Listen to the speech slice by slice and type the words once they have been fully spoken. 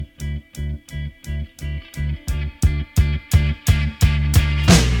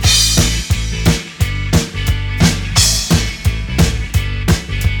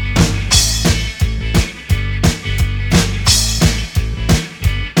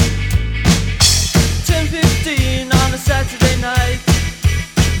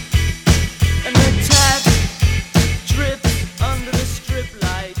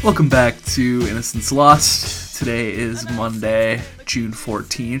Welcome back to Innocence Lost. Today is Monday, June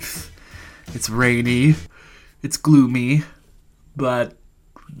 14th. It's rainy, it's gloomy, but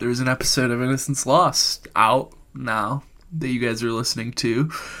there's an episode of Innocence Lost out now that you guys are listening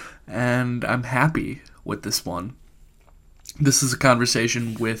to, and I'm happy with this one. This is a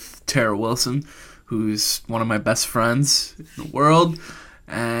conversation with Tara Wilson, who's one of my best friends in the world,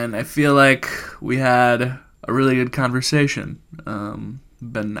 and I feel like we had a really good conversation.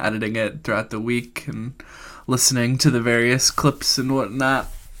 Been editing it throughout the week and listening to the various clips and whatnot,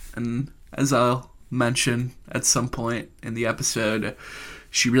 and as I'll mention at some point in the episode,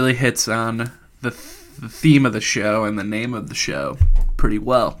 she really hits on the theme of the show and the name of the show pretty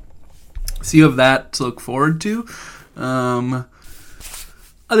well. So you have that to look forward to. Other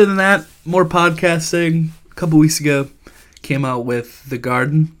than that, more podcasting. A couple weeks ago, came out with The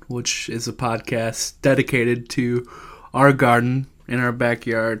Garden, which is a podcast dedicated to our garden in our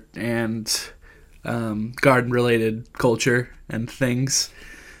backyard and garden-related culture and things.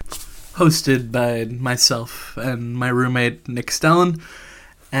 Hosted by myself and my roommate, Nick Stellan.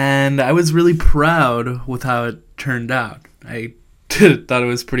 And I was really proud with how it turned out. I thought it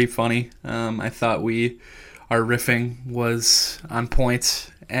was pretty funny. I thought our riffing was on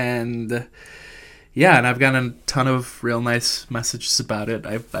point. And yeah, and I've gotten a ton of real nice messages about it.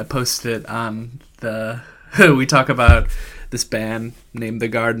 I posted it on we talk about this band named The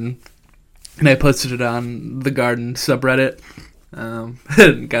Garden, and I posted it on The Garden subreddit,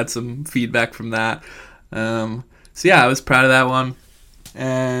 and got some feedback from that. So yeah, I was proud of that one,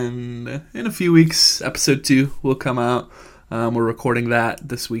 and in a few weeks, episode 2 will come out. We're recording that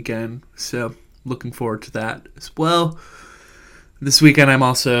this weekend, so looking forward to that as well. This weekend, I'm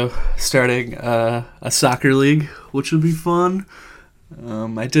also starting a soccer league, which will be fun.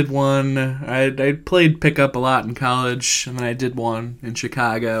 I did one, I played pickup a lot in college, and then I did one in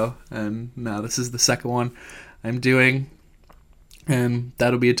Chicago, and now this is the second one I'm doing, and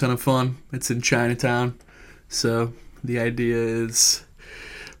that'll be a ton of fun. It's in Chinatown, so the idea is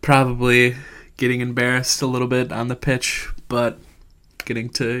probably getting embarrassed a little bit on the pitch, but getting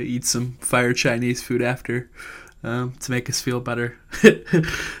to eat some fire Chinese food after, to make us feel better.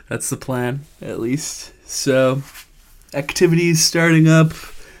 That's the plan, at least. So activities starting up,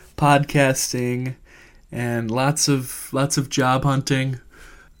 podcasting, and lots of job hunting.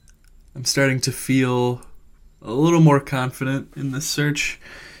 I'm starting to feel a little more confident in this search,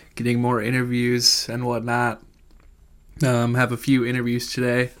 getting more interviews and whatnot. Have a few interviews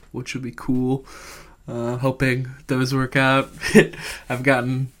today, which will be cool. Hoping those work out. I've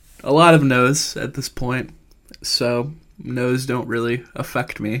gotten a lot of no's at this point, so no's don't really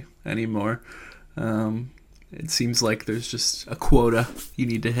affect me anymore. It seems like there's just a quota you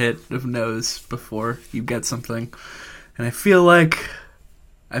need to hit of no's before you get something. And I feel like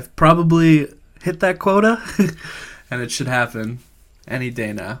I've probably hit that quota, and it should happen any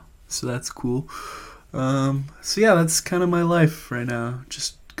day now. So that's cool. So yeah, that's kind of my life right now.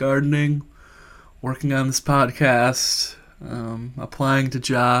 Just gardening, working on this podcast, applying to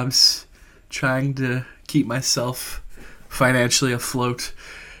jobs, trying to keep myself financially afloat,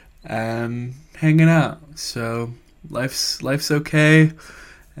 and hanging out. So life's okay,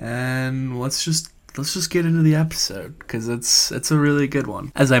 and let's just get into the episode, because it's a really good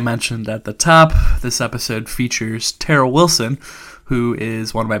one. As I mentioned at the top, this episode features Tara Wilson, who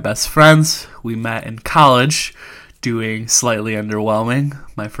is one of my best friends. We met in college doing Slightly Underwhelming,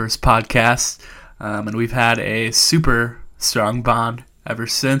 my first podcast, and we've had a super strong bond ever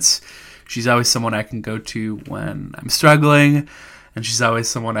since. She's always someone I can go to when I'm struggling, and she's always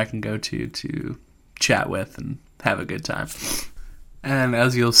someone I can go to chat with and have a good time. And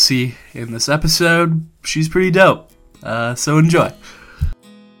as you'll see in this episode, she's pretty dope. So enjoy.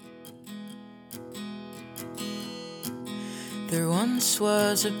 There once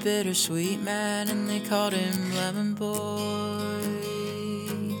was a bittersweet man, and they called him Lemon Boy.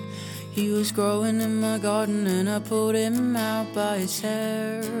 He was growing in my garden, and I pulled him out by his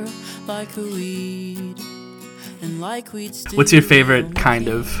hair like a weed. What's your favorite kind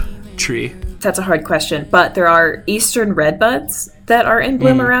of tree? That's a hard question, but there are eastern redbuds that are in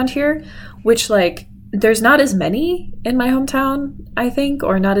bloom around here, which, like, there's not as many in my hometown, I think,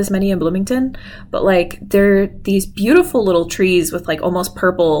 or not as many in Bloomington, but, like, they're these beautiful little trees with, like, almost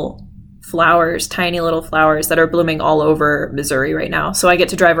purple flowers, tiny little flowers that are blooming all over Missouri right now. So I get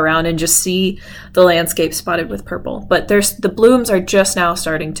to drive around and just see the landscape spotted with purple. But the blooms are just now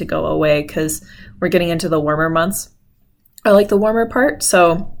starting to go away because we're getting into the warmer months. I like the warmer part,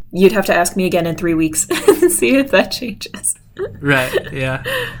 so you'd have to ask me again in 3 weeks and see if that changes. Right, yeah.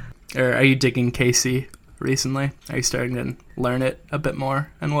 Or are you digging Casey recently? Are you starting to learn it a bit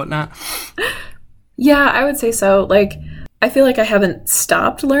more and whatnot? Yeah, I would say so. Like, I feel like I haven't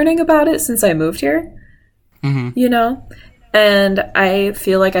stopped learning about it since I moved here, you know? And I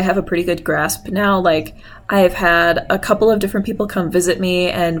feel like I have a pretty good grasp now. Like, I've had a couple of different people come visit me,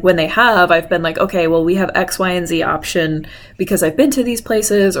 and when they have, I've been like, okay, well, we have X, Y, and Z option because I've been to these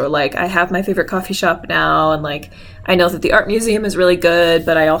places, or like, I have my favorite coffee shop now, and like, I know that the art museum is really good,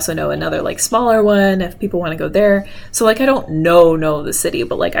 but I also know another like smaller one if people want to go there. So like, I don't know the city,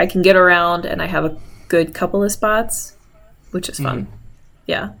 but like, I can get around, and I have a good couple of spots, which is fun.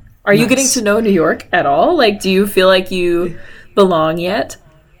 Yeah. Are you getting to know New York at all? Like, do you feel like you belong yet?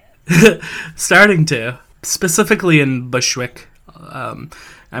 Starting to. Specifically in Bushwick.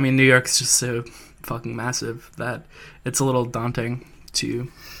 I mean, New York's just so fucking massive that it's a little daunting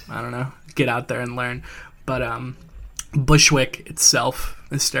to, I don't know, get out there and learn. But Bushwick itself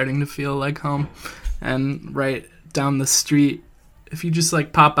is starting to feel like home. And right down the street, if you just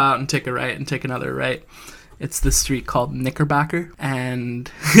like pop out and take a right and take another right, it's the street called Knickerbocker,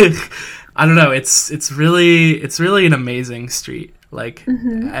 and I don't know. It's really an amazing street. Like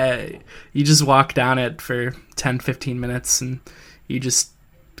you just walk down it for 10, 15 minutes, and you just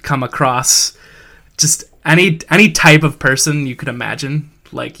come across just any type of person you could imagine.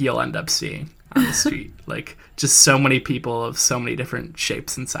 Like you'll end up seeing on the street. Like just so many people of so many different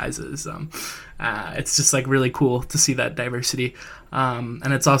shapes and sizes. It's just like really cool to see that diversity,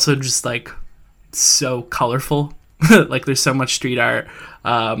 and it's also just like so colorful. Like there's so much street art,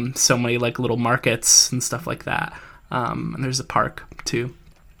 so many like little markets and stuff like that, and there's a park too.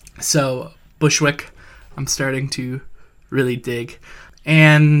 So Bushwick I'm starting to really dig.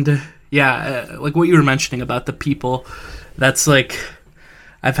 And yeah, like what you were mentioning about the people, that's like,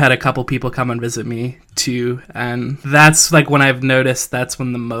 I've had a couple people come and visit me too, and that's like when I've noticed that's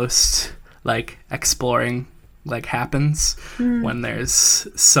when the most like exploring like happens, when there's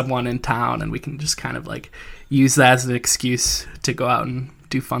someone in town and we can just kind of like use that as an excuse to go out and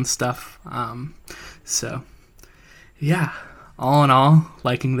do fun stuff. So yeah, all in all,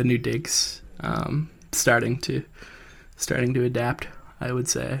 liking the new digs, starting to adapt, I would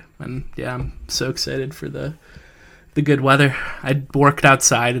say. And yeah, I'm so excited for the good weather. I worked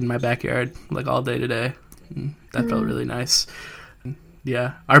outside in my backyard like all day today, and that felt really nice. And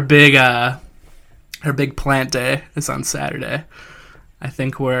yeah, our big plant day is on Saturday. I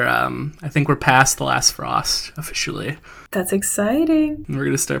think we're past the last frost officially. That's exciting. And we're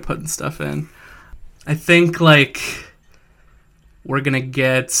gonna start putting stuff in. I think like we're gonna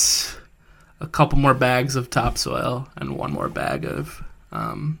get a couple more bags of topsoil and one more bag of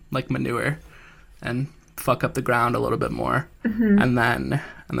like manure, and fuck up the ground a little bit more, and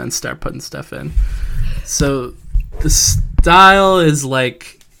then start putting stuff in. So the style is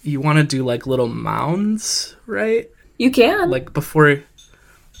like, you want to do like little mounds, right? You can. Like before,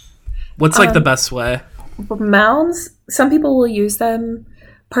 what's like the best way? Mounds, some people will use them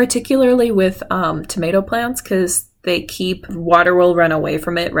particularly with tomato plants because they keep water will run away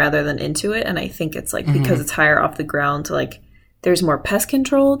from it rather than into it. And I think it's like because it's higher off the ground, like there's more pest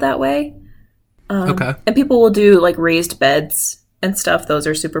control that way. Okay. And people will do like raised beds and stuff. Those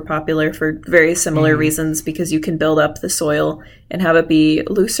are super popular for very similar reasons, because you can build up the soil and have it be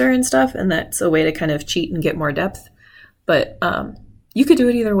looser and stuff. And that's a way to kind of cheat and get more depth. But you could do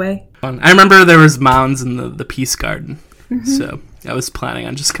it either way. I remember there was mounds in the Peace Garden. So I was planning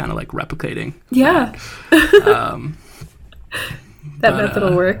on just kind of like replicating. Yeah. That method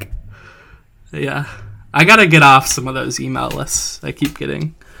will work. Yeah. I got to get off some of those email lists. I keep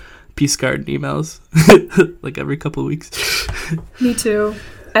getting Peace Garden emails like every couple of weeks. Me too.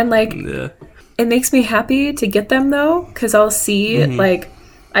 And like, it makes me happy to get them though, because I'll see like,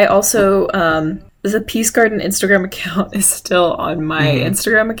 I also, the Peace Garden Instagram account is still on my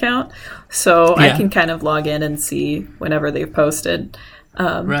Instagram account. So I can kind of log in and see whenever they've posted.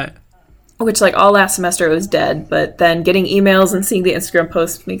 Right. Which, like, all last semester it was dead, but then getting emails and seeing the Instagram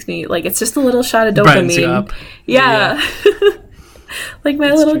post makes me, like, it's just a little shot of dopamine. Yeah. Like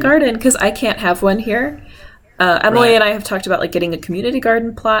my little garden, because I can't have one here. Emily and I have talked about, like, getting a community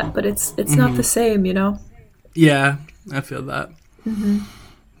garden plot, but it's not the same, you know? Yeah, I feel that.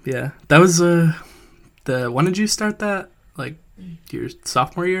 Yeah. That was, when did you start that? Like, your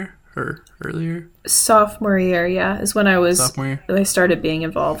sophomore year or earlier? Sophomore year, yeah, is when I started being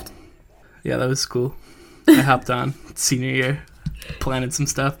involved. Yeah, that was cool. I hopped on senior year, planted some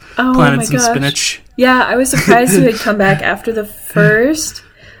stuff, planted some spinach. Yeah, I was surprised you had come back after the first.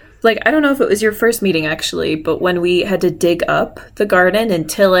 Like, I don't know if it was your first meeting, actually, but when we had to dig up the garden and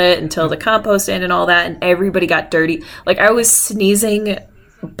till it and till the compost in and all that, and everybody got dirty. Like, I was sneezing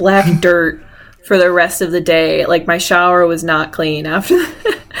black dirt for the rest of the day. Like, my shower was not clean after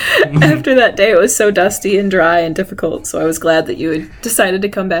after that day. It was so dusty and dry and difficult. So I was glad that you had decided to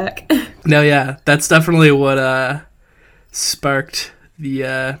come back. No, yeah, that's definitely what sparked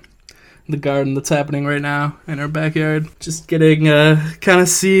the garden that's happening right now in our backyard. Just getting kind of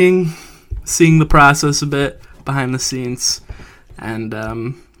seeing the process a bit behind the scenes, and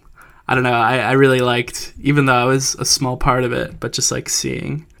I don't know, I really liked, even though I was a small part of it, but just like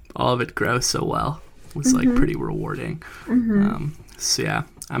seeing all of it grow so well was like pretty rewarding. So yeah,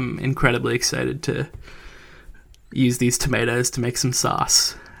 I'm incredibly excited to use these tomatoes to make some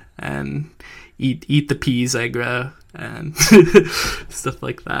sauce and eat the peas I grow and stuff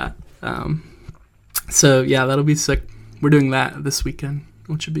like that. So yeah, that'll be sick. We're doing that this weekend,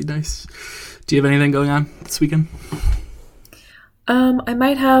 which would be nice. Do you have anything going on this weekend? I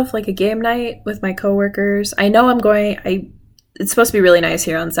might have like a game night with my coworkers. I know it's supposed to be really nice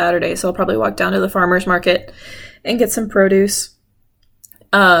here on Saturday, so I'll probably walk down to the farmer's market and get some produce.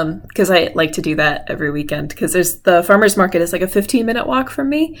 Because I like to do that every weekend, because the farmer's market is like a 15-minute walk from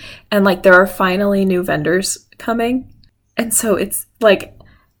me, and like there are finally new vendors coming. And so it's like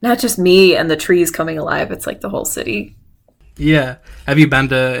not just me and the trees coming alive, it's like the whole city. Yeah. Have you been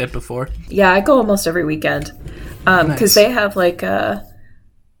to it before? Yeah, I go almost every weekend. Because Nice. they have like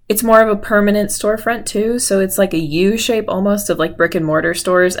it's more of a permanent storefront too. So it's like a U shape almost of like brick and mortar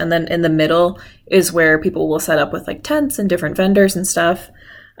stores. And then in the middle is where people will set up with like tents and different vendors and stuff.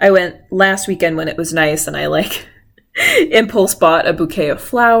 I went last weekend when it was nice, and I like impulse bought a bouquet of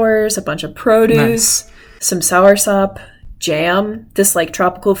flowers, a bunch of produce, some soursop, jam, this like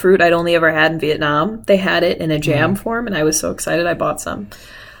tropical fruit I'd only ever had in Vietnam. They had it in a jam form, and I was so excited I bought some.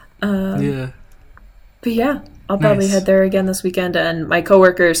 Yeah. But yeah, I'll probably Nice. head there again this weekend. And my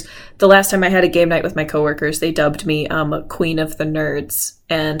coworkers, the last time I had a game night with my coworkers, they dubbed me Queen of the Nerds.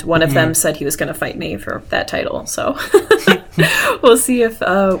 And one of them said he was going to fight me for that title. So we'll see if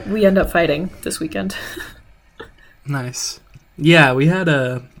we end up fighting this weekend. Nice. Yeah, we had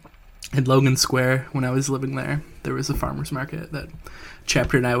in Logan Square when I was living there. There was a farmer's market that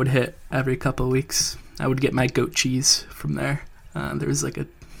Chapter and I would hit every couple of weeks. I would get my goat cheese from there. There was like a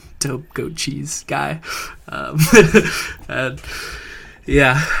dope goat cheese guy. And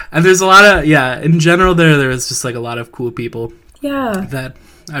yeah, and there's a lot of, in general there was just like a lot of cool people Yeah. that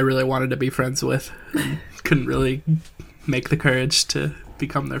I really wanted to be friends with. And couldn't really make the courage to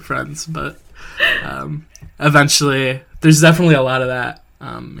become their friends, but eventually there's definitely a lot of that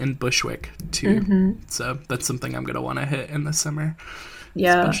in Bushwick too. So that's something I'm gonna want to hit in the summer.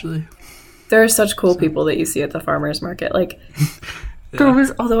 Yeah. Especially. There are such cool people that you see at the farmer's market. Like, there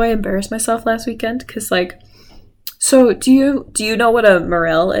was, although I embarrassed myself last weekend, because like, so do you know what a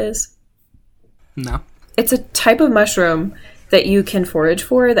morel is? No. It's a type of mushroom that you can forage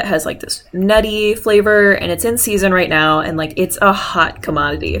for that has like this nutty flavor, and it's in season right now, and like it's a hot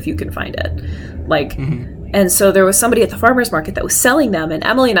commodity if you can find it. Like, and so there was somebody at the farmer's market that was selling them, and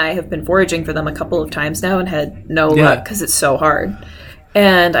Emily and I have been foraging for them a couple of times now and had no luck because it's so hard.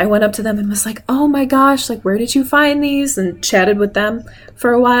 And I went up to them and was like, oh my gosh, like, where did you find these? And chatted with them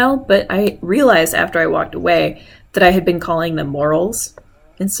for a while. But I realized after I walked away that I had been calling them morels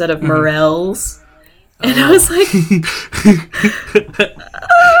instead of morels. And I was like,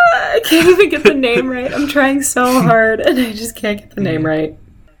 I can't even get the name right. I'm trying so hard, and I just can't get the name right.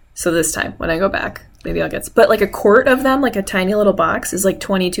 So this time, when I go back, maybe I'll get... But like a quart of them, like a tiny little box, is like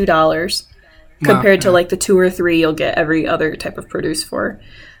 $22. Compared to like the 2 or 3 you'll get every other type of produce for.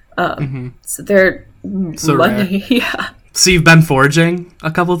 So they're So money. rare. Yeah. So you've been foraging a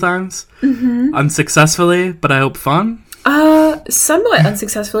couple times, unsuccessfully, but I hope fun. Somewhat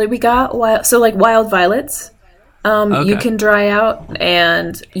unsuccessfully. We got wild violets. You can dry out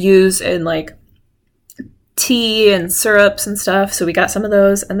and use in like tea and syrups and stuff. So we got some of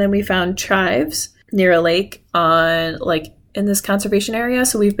those, and then we found chives near a lake on like in this conservation area.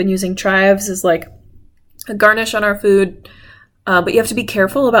 So we've been using chives as like a garnish on our food. But you have to be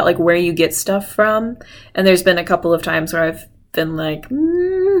careful about like where you get stuff from. And there's been a couple of times where I've been like,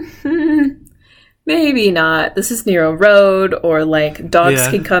 maybe not. This is near a road, or like dogs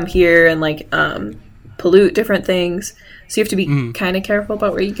can come here and like pollute different things. So you have to be kind of careful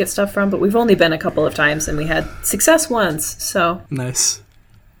about where you get stuff from. But we've only been a couple of times, and we had success once. So nice.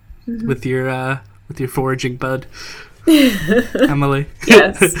 With your foraging bud. Emily.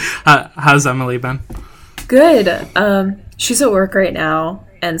 Yes. How's Emily been? Good. She's at work right now,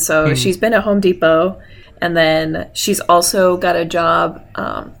 and so she's been at Home Depot, and then she's also got a job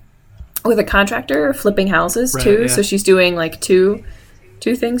with a contractor flipping houses too. So she's doing like two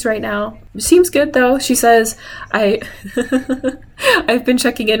things right now. Seems good though. She says, I I've been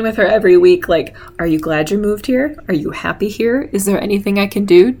checking in with her every week, like, are you glad you moved here? Are you happy here? Is there anything I can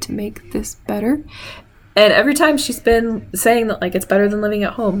do to make this better? And every time she's been saying that, like, it's better than living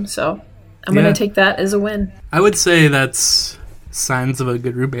at home. So I'm going to take that as a win. I would say that's signs of a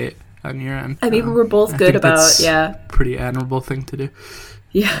good roommate on your end. I mean, we're both good about, pretty admirable thing to do.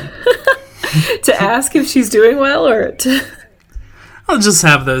 Yeah. To ask if she's doing well or to... I'll just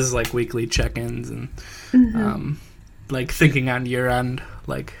have those, like, weekly check-ins and, like, thinking on your end.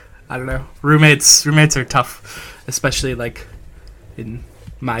 Like, I don't know. Roommates are tough, especially, like, in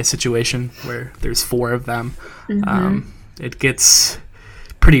my situation where there's 4 of them. It gets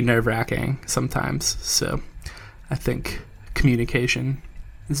pretty nerve-wracking sometimes. So I think communication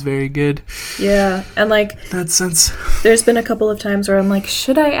is very good. Yeah, and like in that sense. There's been a couple of times where I'm like,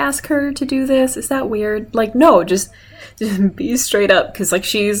 should I ask her to do this? Is that weird? Like, no, just be straight up, because like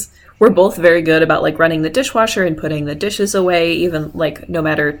we're both very good about like running the dishwasher and putting the dishes away, even like no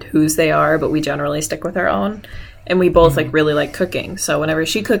matter whose they are, but we generally stick with our own. And we both like really like cooking. So whenever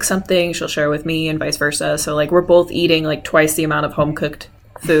she cooks something, she'll share with me and vice versa. So like we're both eating like twice the amount of home cooked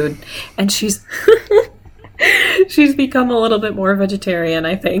food. And she's she's become a little bit more vegetarian,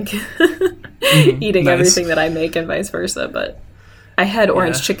 I think. Eating everything that I make and vice versa. But I had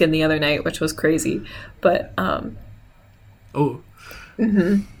orange chicken the other night, which was crazy. But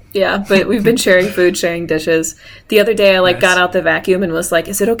yeah, but we've been sharing food, sharing dishes. The other day I like got out the vacuum and was like,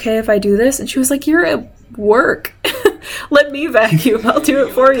 is it okay if I do this? And she was like, you're at work. Let me vacuum. I'll do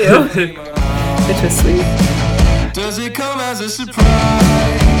it for you. Which was sweet. Does it come as a surprise?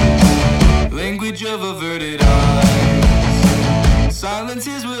 Language of averted eyes. Silence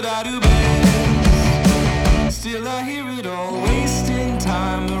is what I do best. Still I hear it all, wasting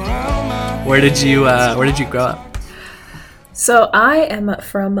time around my Where did you grow up? So I am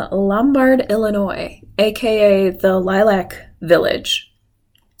from Lombard, Illinois, aka the Lilac Village,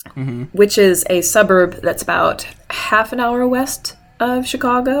 which is a suburb that's about half an hour west of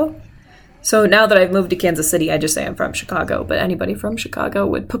Chicago. So now that I've moved to Kansas City, I just say I'm from Chicago, but anybody from Chicago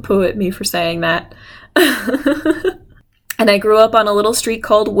would poo-poo at me for saying that. And I grew up on a little street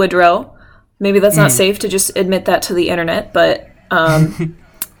called Woodrow. Maybe that's not safe to just admit that to the internet, but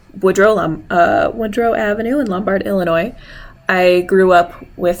Woodrow Avenue in Lombard, Illinois. I grew up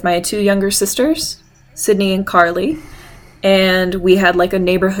with my 2 younger sisters, Sydney and Carly, and we had like a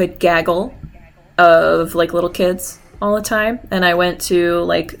neighborhood gaggle of like little kids all the time. And I went to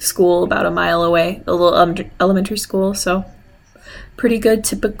like school about a mile away, a little elementary school, so pretty good,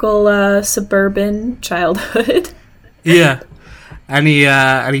 typical suburban childhood. Yeah.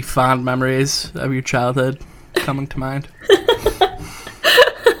 Any fond memories of your childhood coming to mind?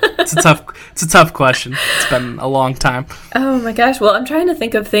 It's a tough question. It's been a long time. Oh my gosh. Well, I'm trying to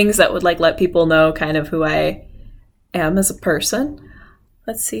think of things that would like let people know kind of who I am as a person.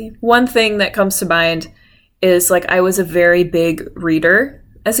 Let's see. One thing that comes to mind is like I was a very big reader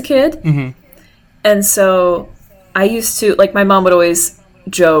as a kid. And so I used to, like, my mom would always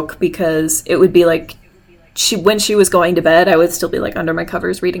joke because it would be like when she was going to bed, I would still be like under my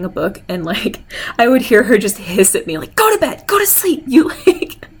covers reading a book, and like I would hear her just hiss at me like, go to bed, go to sleep. You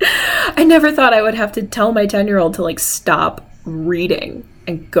like I never thought I would have to tell my 10-year-old to like stop reading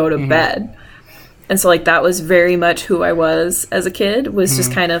and go to bed. And so like that was very much who I was as a kid, was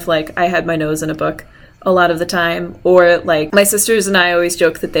just kind of like I had my nose in a book a lot of the time. Or like my sisters and I always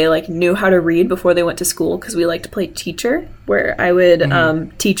joke that they like knew how to read before they went to school because we liked to play teacher, where I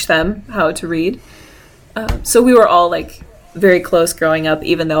would teach them how to read. So we were all like very close growing up,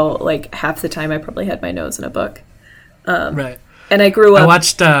 even though like half the time I probably had my nose in a book. Right. And I grew up. I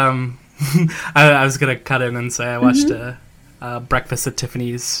watched. I was gonna cut in and say I watched Breakfast at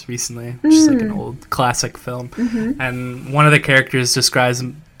Tiffany's recently, which is like an old classic film, and one of the characters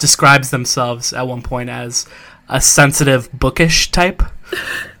describes themselves at one point as a sensitive, bookish type,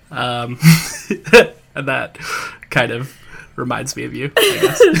 and that kind of reminds me of you, I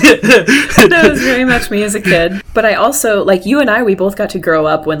guess. That was very much me as a kid. But I also, like, you and I, we both got to grow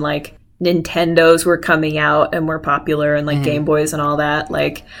up when, like, Nintendos were coming out and were popular, and, like, Game Boys and all that.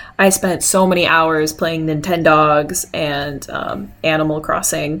 Like, I spent so many hours playing Nintendogs, and Animal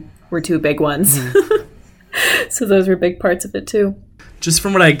Crossing were 2 big ones. So those were big parts of it, too. Just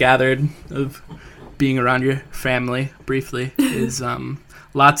from what I gathered of being around your family briefly is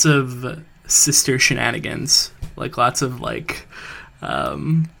lots of sister shenanigans. Like, lots of, like,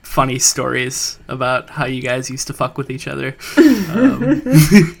 funny stories about how you guys used to fuck with each other.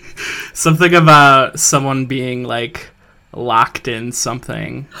 Something about someone being, like, locked in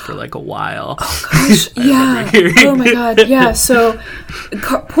something for like a while. Oh gosh, yeah. Oh my god, yeah. So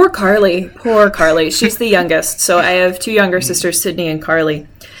poor Carly. She's the youngest. So I have two younger sisters, Sydney and Carly.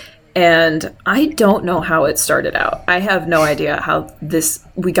 And I don't know how it started out. I have no idea how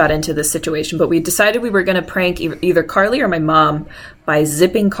we got into this situation, but we decided we were going to prank either Carly or my mom by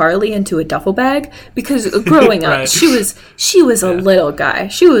zipping Carly into a duffel bag, because growing up, Right. she was a little guy.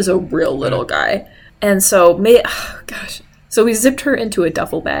 She was a real little guy. And so so we zipped her into a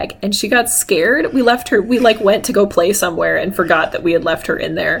duffel bag and she got scared. We left her, we like went to go play somewhere and forgot that we had left her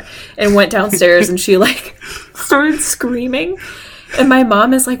in there, and went downstairs and she like started screaming. And my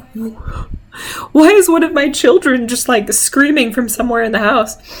mom is like, why is one of my children just like screaming from somewhere in the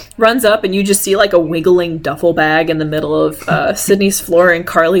house? Runs up and you just see like a wiggling duffel bag in the middle of Sydney's floor, and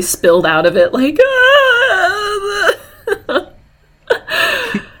Carly spilled out of it like, ah!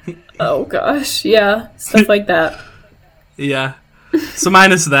 Oh gosh, yeah, stuff like that. Yeah. So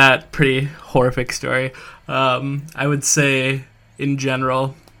minus that pretty horrific story, I would say in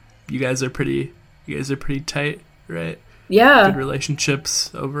general, you guys are pretty tight, right? Yeah. Good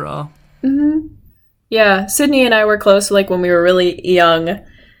relationships overall. Mm-hmm. Yeah, Sydney and I were close like when we were really young.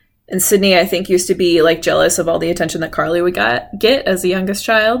 And Sydney, I think, used to be like jealous of all the attention that Carly would get as the youngest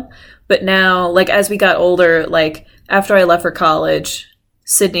child. But now, like as we got older, like after I left for college,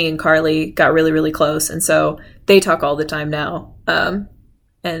 Sydney and Carly got really, really close. And so they talk all the time now.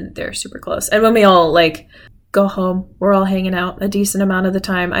 And they're super close. And when we all like go home, we're all hanging out a decent amount of the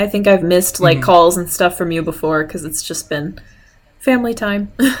time. I think I've missed like calls and stuff from you before because it's just been family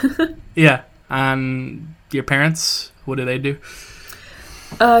time. Yeah. Your parents, what do they do?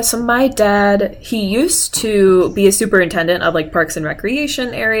 So my dad, he used to be a superintendent of like parks and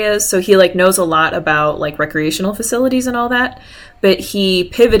recreation areas. So he like knows a lot about like recreational facilities and all that. But he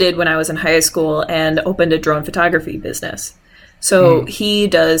pivoted when I was in high school and opened a drone photography business. So he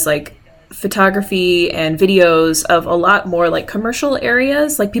does like photography and videos of a lot more like commercial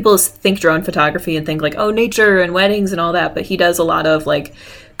areas. Like people think drone photography and think like, oh, nature and weddings and all that. But he does a lot of like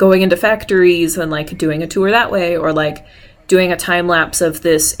going into factories and like doing a tour that way, or like doing a time lapse of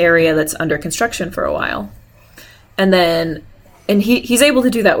this area that's under construction for a while. And he's able to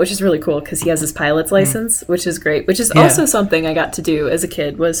do that, which is really cool because he has his pilot's license, which is great, which is also something I got to do as a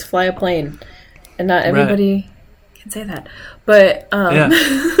kid, was fly a plane. And not everybody can say that. But and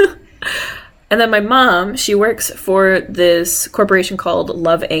then my mom, she works for this corporation called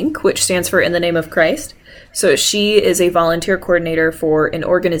Love Inc., which stands for In the Name of Christ. So she is a volunteer coordinator for an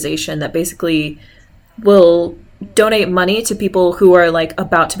organization that basically will donate money to people who are like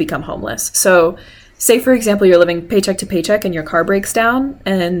about to become homeless. So say, for example, you're living paycheck to paycheck and your car breaks down,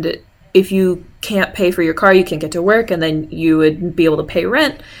 and if you can't pay for your car, you can't get to work, and then you would be able to pay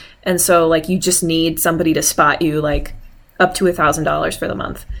rent. And so like you just need somebody to spot you like up to $1,000 for the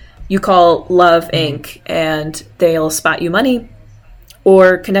month. You call Love Inc. and they'll spot you money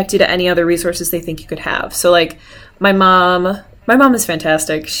or connect you to any other resources they think you could have. So like my mom is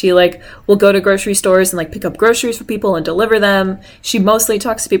fantastic. She like will go to grocery stores and like pick up groceries for people and deliver them. She mostly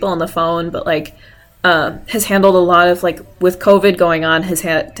talks to people on the phone, but like has handled a lot of like, with COVID going on, has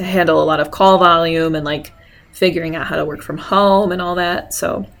had to handle a lot of call volume and like figuring out how to work from home and all that.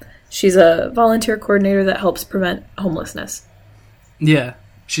 So she's a volunteer coordinator that helps prevent homelessness. Yeah,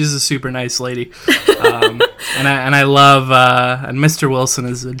 she's a super nice lady. And I love, and Mr. Wilson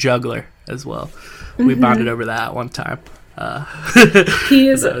is a juggler as well. We bonded over that one time. He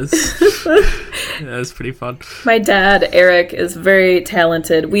is. That was pretty fun. My dad, Eric, is very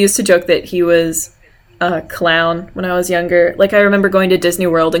talented. We used to joke that he was a clown when I was younger. Like I remember going to Disney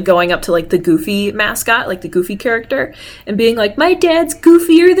World and going up to like the Goofy mascot, like the Goofy character, and being like, my dad's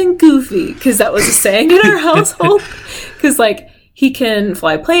goofier than Goofy, because that was a saying in our household. Because like he can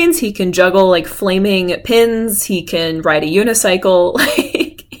fly planes, he can juggle like flaming pins, he can ride a unicycle.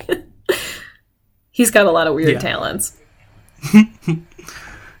 Like he's got a lot of weird talents.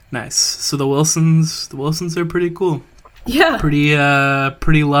 Nice. So the Wilsons are pretty cool. Yeah.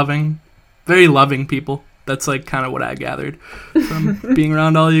 Pretty loving. Very loving people. That's like kind of what I gathered from being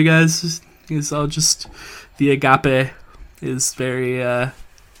around all you guys. Is all just the agape is very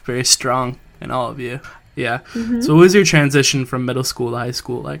very strong in all of you. Yeah. So what was your transition from middle school to high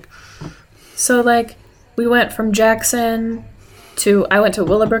school like? So like we went from Jackson I went to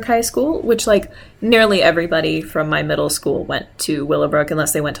Willowbrook High School, which like nearly everybody from my middle school went to Willowbrook,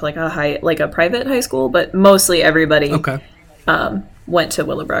 unless they went to like a private high school, but mostly everybody went to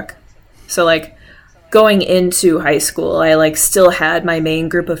Willowbrook. So like going into high school, I like still had my main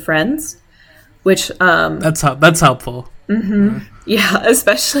group of friends, which that's helpful. Yeah,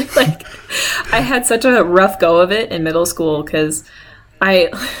 especially like I had such a rough go of it in middle school because I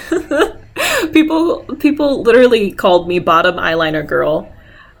people literally called me bottom eyeliner girl.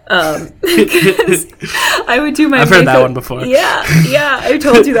 Because I would do my I've heard that one before. Yeah, I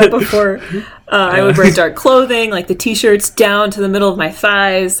told you that before. I would wear dark clothing, like the t-shirts down to the middle of my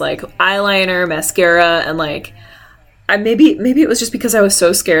thighs, like eyeliner, mascara, and like maybe it was just because I was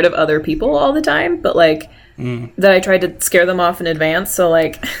so scared of other people all the time, but like that I tried to scare them off in advance. So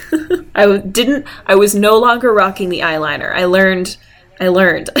like I was no longer rocking the eyeliner. I learned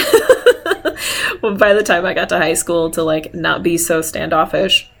well, by the time I got to high school to like not be so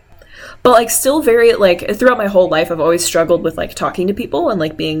standoffish. But like still very like throughout my whole life I've always struggled with like talking to people and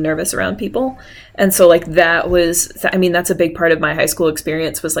like being nervous around people. And so like that's a big part of my high school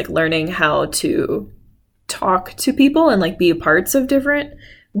experience was like learning how to talk to people and like be parts of different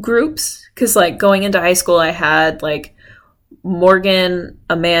groups. Cause like going into high school I had like Morgan,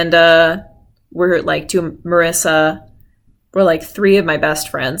 Amanda, Marissa were like three of my best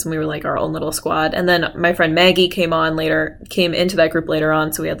friends, and we were like our own little squad. And then my friend Maggie came into that group later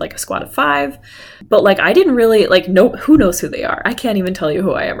on, so we had like a squad of 5. But like I didn't really like know who knows who they are. I can't even tell you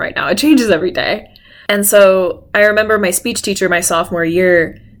who I am right now. It changes every day. And so I remember my speech teacher my sophomore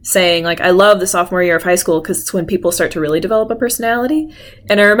year saying like I love the sophomore year of high school because it's when people start to really develop a personality.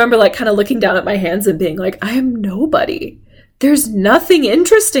 And I remember like kind of looking down at my hands and being like, I am nobody. There's nothing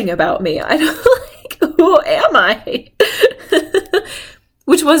interesting about me. I don't like, who am I?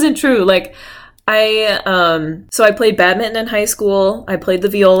 Which wasn't true. Like so I played badminton in high school. I played the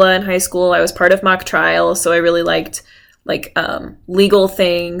viola in high school. I was part of mock trial, so I really liked like legal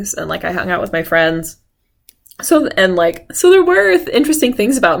things, and like I hung out with my friends. So there were interesting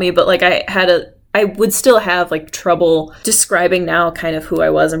things about me, but like I would still have like trouble describing now kind of who I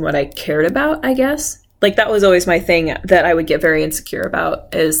was and what I cared about, I guess. Like that was always my thing that I would get very insecure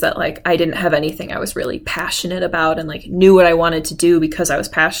about, is that like I didn't have anything I was really passionate about and like knew what I wanted to do because I was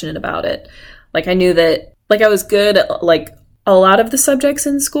passionate about it. Like I knew that like I was good at like a lot of the subjects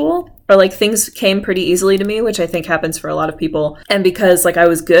in school, or like things came pretty easily to me, which I think happens for a lot of people. And because like I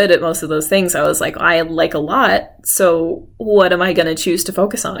was good at most of those things, I was like, I like a lot. So what am I going to choose to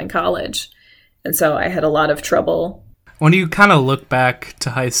focus on in college? And so I had a lot of trouble. When you kind of look back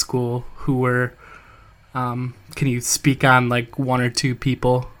to high school, who were can you speak on like one or two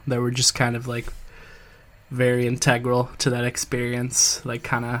people that were just kind of like very integral to that experience, like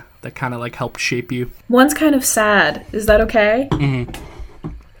kind of like helped shape you? One's kind of sad. Is that okay?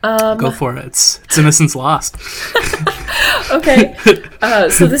 Mm-hmm. Go for it. It's innocence lost. Okay.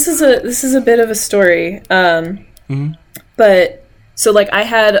 So this is a bit of a story. But so like I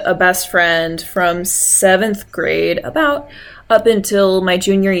had a best friend from 7th grade about up until my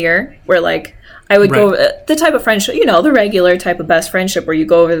junior year, where like I would go, the type of friendship, the regular type of best friendship where you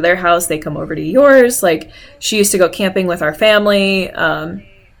go over to their house, they come over to yours. Like she used to go camping with our family. And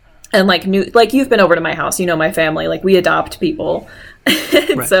like you've been over to my house, my family, like we adopt people.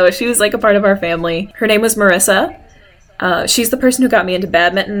 So she was like a part of our family. Her name was Marissa. She's the person who got me into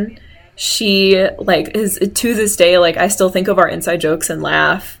badminton. She like is to this day, like I still think of our inside jokes and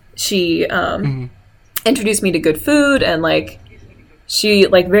laugh. She introduced me to good food, and like she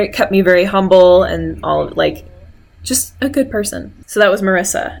like kept me very humble and all, like just a good person. So that was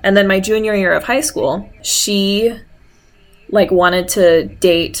Marissa. And then my junior year of high school, she like wanted to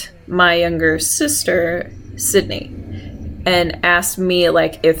date my younger sister, Sydney, and asked me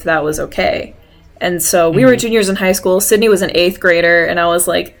like if that was okay. And so we were juniors in high school. Sydney was an 8th grader, and I was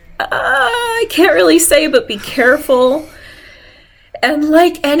like, I can't really say, but be careful. And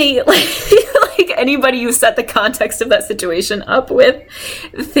like anybody you set the context of that situation up with,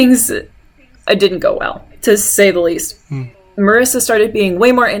 things didn't go well, to say the least. Marissa started being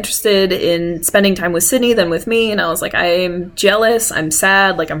way more interested in spending time with Sydney than with me, and I was like, I'm jealous, I'm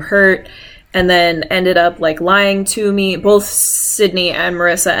sad, like I'm hurt. And then ended up like lying to me. Both Sydney and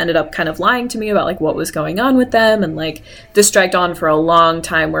Marissa ended up kind of lying to me about like what was going on with them, and like this dragged on for a long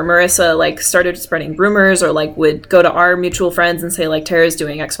time, where Marissa like started spreading rumors, or like would go to our mutual friends and say like Tara's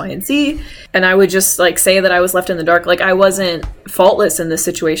doing X, Y, and Z, and I would just like say that I was left in the dark. Like I wasn't faultless in this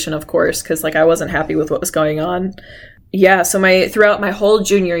situation, of course, because like I wasn't happy with what was going on. Yeah, so throughout my whole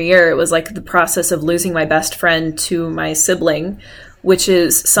junior year, it was like the process of losing my best friend to my sibling, which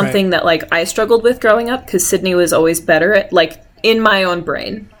is something that like I struggled with growing up, because Sydney was always better at, like, in my own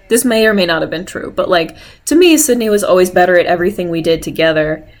brain. This may or may not have been true, but like to me, Sydney was always better at everything we did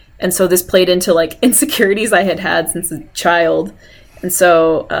together. And so this played into like insecurities I had since a child. And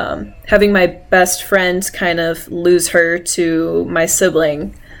so having my best friend kind of lose her to my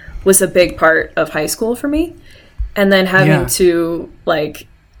sibling was a big part of high school for me. and then having Yeah. to like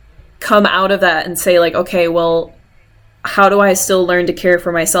come out of that and say like, okay, well, how do I still learn to care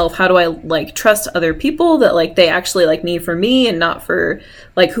for myself? How do I like trust other people that like they actually like me for me and not for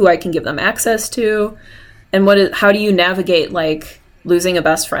like who I can give them access to? And how do you navigate like losing a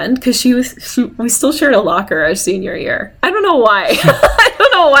best friend? Because we still shared a locker our senior year. I don't know why. I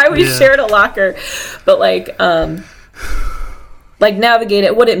don't know why we shared a locker, but like navigate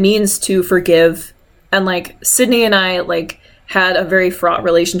it, what it means to forgive. And like Sydney and I like had a very fraught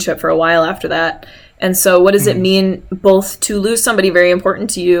relationship for a while after that. And so what does it mean both to lose somebody very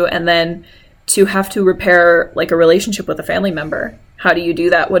important to you and then to have to repair like a relationship with a family member? How do you do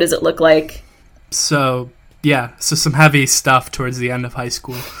that? What does it look like? So some heavy stuff towards the end of high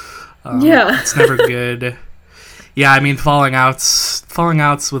school. It's never good. Yeah, I mean, falling outs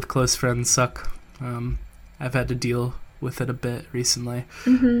with close friends suck. I've had to deal with it a bit recently,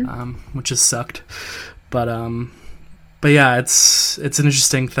 which has sucked. But yeah, it's an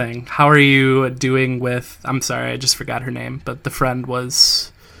interesting thing. How are you doing with, I'm sorry, I just forgot her name, but the friend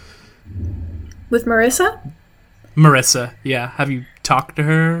was... With Marissa? Marissa, yeah. Have you talked to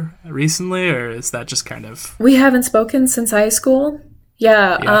her recently, or is that just kind of... We haven't spoken since high school.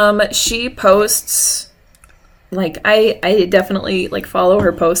 Yeah. She posts... Like, I definitely, like, follow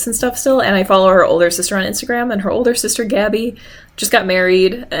her posts and stuff still, and I follow her older sister on Instagram, and her older sister, Gabby, just got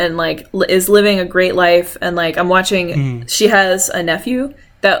married and, like, is living a great life, and, like, I'm watching... She has a nephew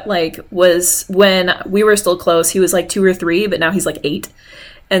that, like, was... When we were still close, he was, like, 2 or 3, but now he's, like, 8.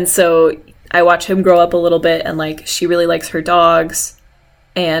 And so I watch him grow up a little bit, and, like, she really likes her dogs,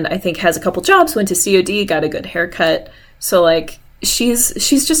 and I think has a couple jobs, went to COD, got a good haircut. So, like, she's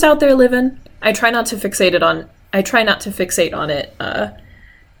just out there living. I try not to fixate on it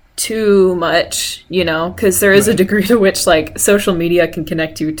too much, you know, because there is a degree to which like social media can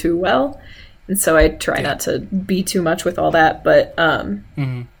connect you too well, and so I try not to be too much with all that. But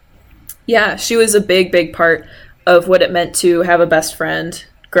yeah, she was a big part of what it meant to have a best friend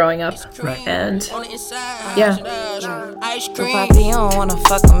growing up, and yeah. So Poppy, you don't wanna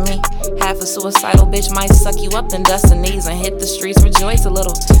fuck with me. Half a suicidal bitch might suck you up, then dust the knees and hit the streets. Rejoice a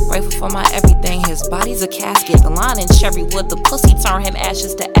little, grateful for my everything. His body's a casket, the line in cherry wood. The pussy turn him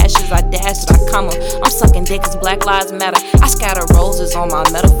ashes to ashes. I dash it, I come up. I'm sucking dick cause Black Lives Matter. I scatter roses on my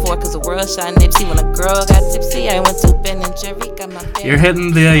metaphor cause the world shot Nipsey. When a girl got tipsy, I went to Ben and Jerry. Got my You're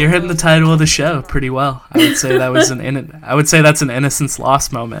hitting the title of the show pretty well. I would say that was that's an Innocence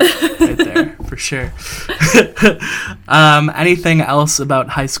Lost moment right there for sure. Anything else about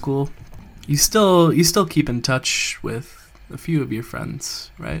high school? You still keep in touch with a few of your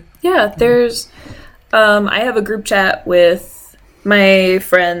friends, right? Yeah, there's I have a group chat with my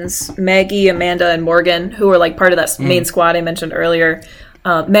friends Maggie, Amanda, and Morgan, who are like part of that main squad I mentioned earlier.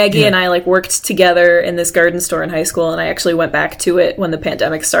 Maggie and I like worked together in this garden store in high school, and I actually went back to it when the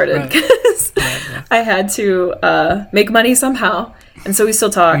pandemic started because I had to make money somehow, and so we still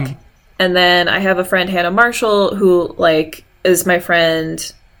talk. And then I have a friend, Hannah Marshall, who like is my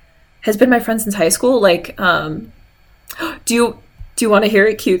friend, has been my friend since high school. Like, do you want to hear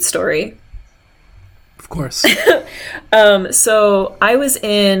a cute story? Of course. So I was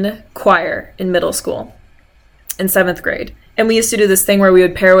in choir in middle school in 7th grade. And we used to do this thing where we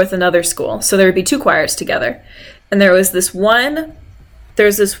would pair with another school. So there would be 2 choirs together. And there was this one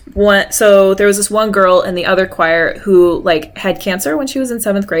girl in the other choir who like had cancer when she was in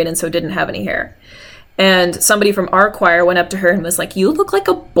 7th grade and so didn't have any hair. And somebody from our choir went up to her and was like, "You look like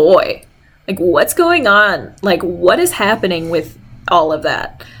a boy. Like, what's going on? Like, what is happening with all of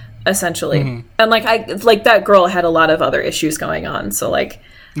that?" Essentially. And like that girl had a lot of other issues going on. So like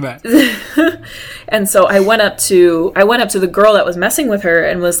Right. And so I went up to the girl that was messing with her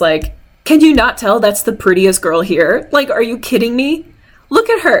and was like, "Can you not tell that's the prettiest girl here? Like, are you kidding me? Look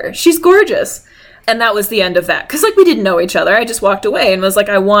at her. She's gorgeous." And that was the end of that. Because, like, we didn't know each other. I just walked away and was like,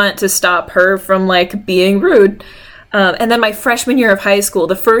 I want to stop her from, like, being rude. And then my freshman year of high school,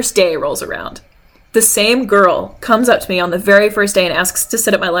 the first day rolls around. The same girl comes up to me on the very first day and asks to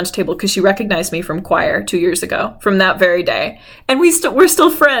sit at my lunch table because she recognized me from choir 2 years ago, from that very day. And we're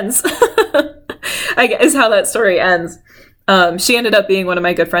still friends. I guess how that story ends. She ended up being one of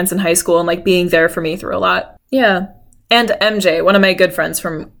my good friends in high school and, like, being there for me through a lot. Yeah. And MJ, one of my good friends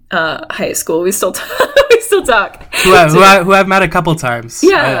from high school. We still talk. Who I've met a couple times.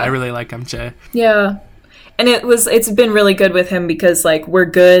 Yeah. I really like MJ. Yeah. And it's been really good with him because, like, we're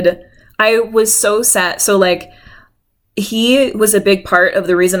good. I was so sad. So, like, he was a big part of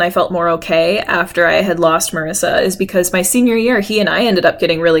the reason I felt more okay after I had lost Marissa is because my senior year, he and I ended up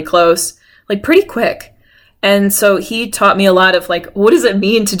getting really close, like, pretty quick. And so he taught me a lot of like, what does it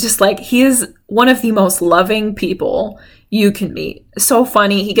mean to just like, he is one of the most loving people you can meet. So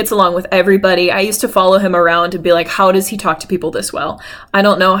funny. He gets along with everybody. I used to follow him around and be like, how does he talk to people this well? I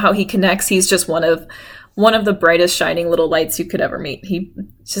don't know how he connects. He's just one of the brightest shining little lights you could ever meet. He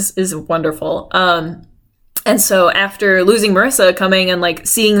just is wonderful. And so after losing Marissa, coming and like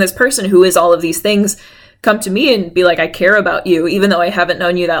seeing this person who is all of these things come to me and be like, I care about you, even though I haven't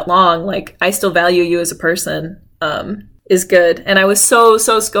known you that long, like I still value you as a person, is good. And I was so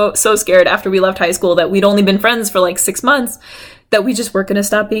scared after we left high school that we'd only been friends for like 6 months, that we just weren't going to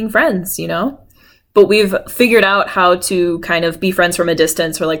stop being friends, you know? But we've figured out how to kind of be friends from a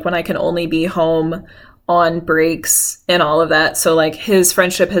distance, or like when I can only be home on breaks and all of that. So like his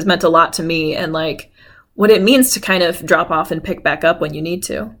friendship has meant a lot to me, and like what it means to kind of drop off and pick back up when you need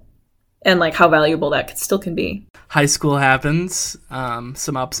to. And like how valuable that still can be. High school happens,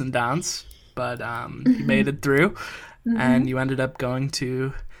 some ups and downs, but you made it through, and you ended up going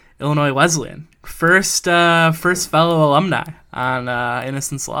to Illinois Wesleyan. First fellow alumni on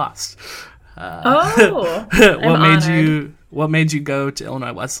Innocence Lost. What made you go to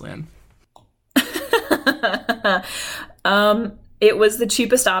Illinois Wesleyan? It was the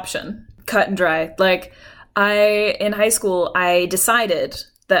cheapest option, cut and dry. Like in high school, I decided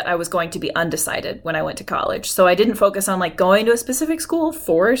that I was going to be undecided when I went to college. So I didn't focus on like going to a specific school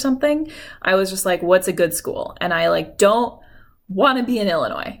for something. I was just like, what's a good school? And I like don't want to be in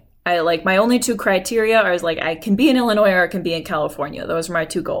Illinois. I like my only two criteria are like I can be in Illinois or I can be in California. Those are my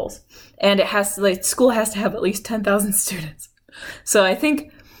two goals. And it has to like school has to have at least 10,000 students. So I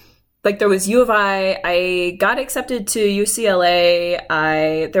think like there was U of I got accepted to UCLA.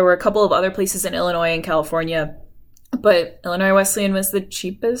 There were a couple of other places in Illinois and California, but Illinois Wesleyan was the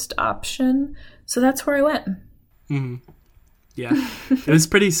cheapest option. So that's where I went. Mm-hmm. Yeah, it was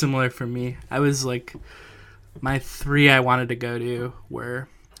pretty similar for me. I was like, my three I wanted to go to were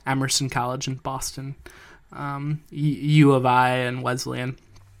Emerson College in Boston, U of I, and Wesleyan.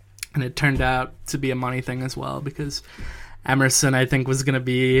 And it turned out to be a money thing as well, because Emerson, I think, was going to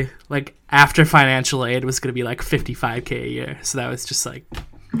be, like, after financial aid, was going to be, like, $55K a year. So that was just, like,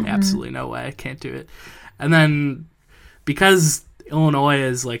 absolutely no way. I can't do it. And then, because Illinois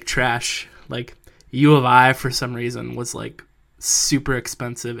is, like, trash, like, U of I, for some reason, was, like, super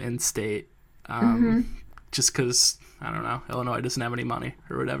expensive in-state. Just because, I don't know, Illinois doesn't have any money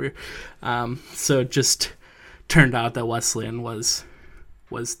or whatever. So it just turned out that Wesleyan was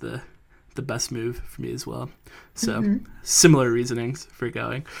the best move for me as well. So similar reasonings for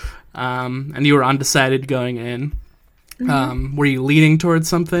going. And you were undecided going in. Were you leaning towards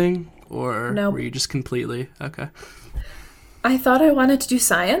something, or Nope. were you just completely okay? I thought I wanted to do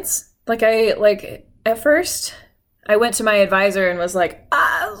science. At first I went to my advisor and was like,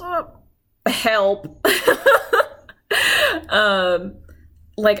 help.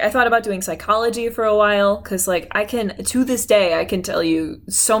 I thought about doing psychology for a while, because to this day I can tell you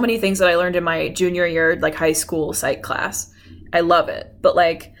so many things that I learned in my junior year, like high school psych class. I love it. But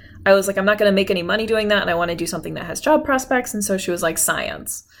I was like, I'm not going to make any money doing that, and I want to do something that has job prospects. And so she was like,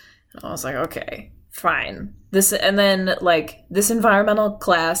 science. And I was like, okay, fine. This environmental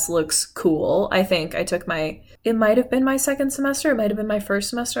class looks cool. I think I took it might have been my second semester. It might have been my first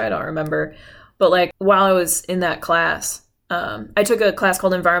semester. I don't remember. But while I was in that class, I took a class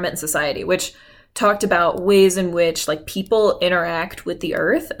called Environment and Society, which talked about ways in which people interact with the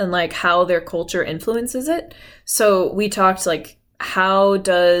earth and how their culture influences it. So we talked how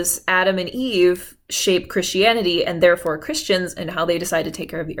does Adam and Eve shape Christianity and therefore Christians, and how they decide to take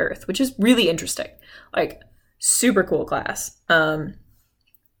care of the earth, which is really interesting. Super cool class.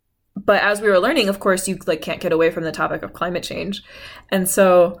 But as we were learning, of course, you can't get away from the topic of climate change. And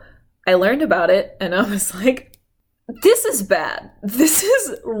so I learned about it, and I was like, this is bad. This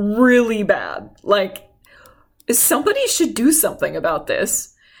is really bad. Somebody should do something about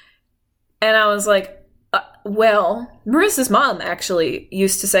this. And I was like, Marissa's mom actually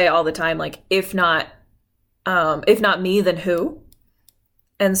used to say all the time, if not me, then who?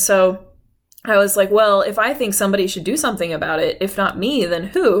 And so I was like, well, if I think somebody should do something about it, if not me, then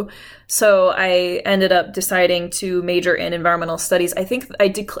who? So I ended up deciding to major in environmental studies. I think I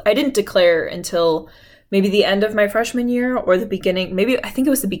didn't declare until maybe the end of my freshman year, or the beginning. I think it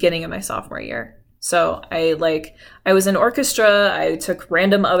was the beginning of my sophomore year. So I was in orchestra. I took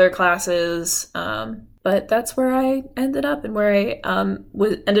random other classes. But that's where I ended up, and where I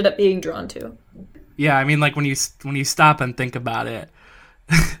ended up being drawn to. Yeah, I mean, when you stop and think about it,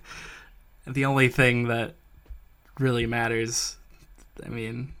 the only thing that really matters, I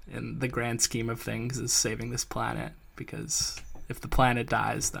mean, in the grand scheme of things, is saving this planet. Because if the planet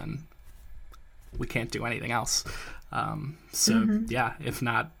dies, then we can't do anything else. So yeah, if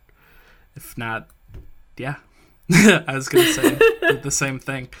not, yeah. I was gonna say the same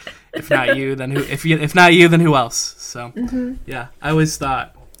thing. If not you, then who? If not you, then who else? So yeah, I always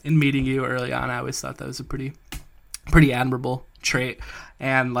thought in meeting you early on, I always thought that was a pretty admirable trait.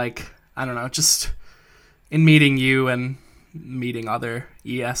 And like, I don't know, just in meeting you and meeting other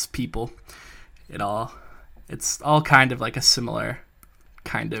ES people, it's all kind of like a similar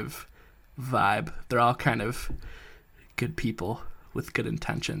kind of vibe. They're all kind of good people with good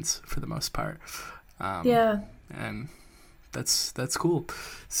intentions for the most part. Yeah. And that's cool.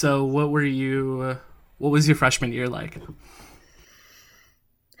 So what was your freshman year like?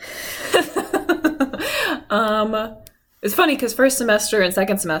 It's funny because first semester and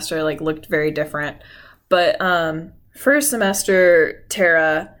second semester like looked very different. But first semester,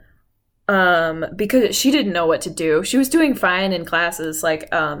 Tara, because she didn't know what to do. She was doing fine in classes. Like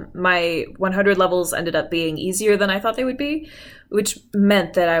my 100 levels ended up being easier than I thought they would be, which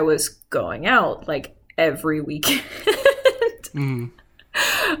meant that I was going out like every weekend.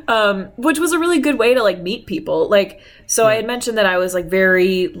 Which was a really good way to like meet people. Like, so I had mentioned that I was like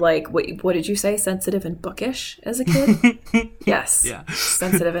very like, what did you say? Sensitive and bookish as a kid? Yes. Yeah.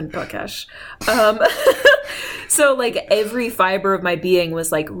 Sensitive and bookish. So like every fiber of my being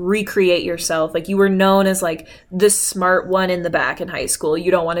was like, recreate yourself. Like you were known as like the smart one in the back in high school.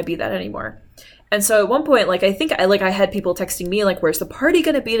 You don't want to be that anymore. And so at one point, like, I think I had people texting me, like, where's the party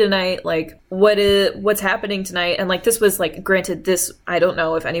going to be tonight? Like, what's happening tonight? And like, this was like, granted, I don't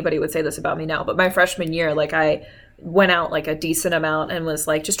know if anybody would say this about me now, but my freshman year, like I went out like a decent amount and was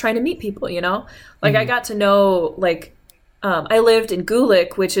like, just trying to meet people, you know, like I got to know, like, I lived in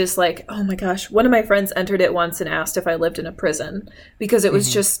Gulick, which is like, oh my gosh, one of my friends entered it once and asked if I lived in a prison because it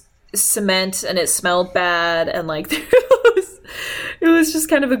was just cement and it smelled bad. And like, it was just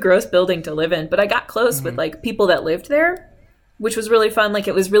kind of a gross building to live in, but I got close with like people that lived there, which was really fun. Like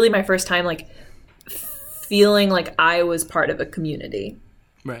it was really my first time like feeling like I was part of a community.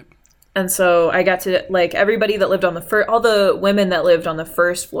 Right. And so I got to like everybody that lived on all the women that lived on the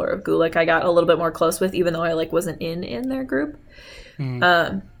first floor of Gulick, I got a little bit more close with, even though I like wasn't in their group.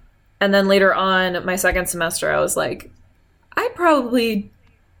 And then later on my second semester, I was like, I probably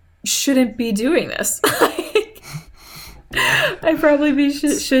shouldn't be doing this. I probably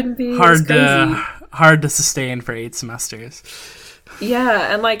shouldn't be hard to sustain for 8 semesters.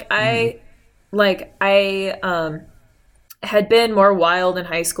 Yeah, and like I had been more wild in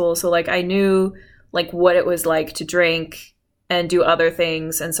high school, so like I knew like what it was like to drink and do other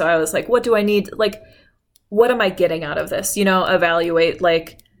things, and so I was like, what do I need? Like, what am I getting out of this? You know, evaluate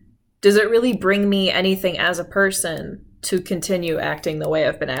like, does it really bring me anything as a person to continue acting the way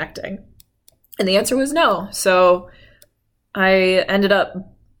I've been acting? And the answer was no. So I ended up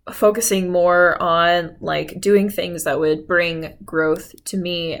focusing more on like doing things that would bring growth to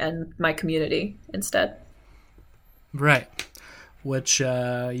me and my community instead. Right. Which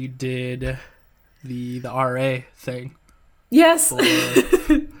you did the RA thing. Yes.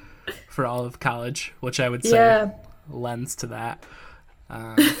 For all of college, which I would say lends to that.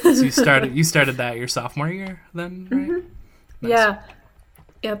 So you started that your sophomore year then, right? Nice. Yeah.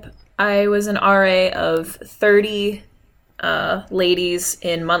 Yep. I was an RA of 30 ladies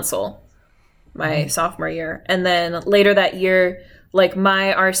in Munsell my sophomore year. And then later that year, like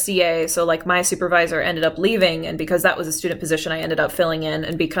my RCA, so like my supervisor ended up leaving. And because that was a student position, I ended up filling in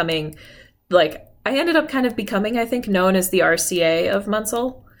and becoming like, I ended up kind of becoming, I think, known as the RCA of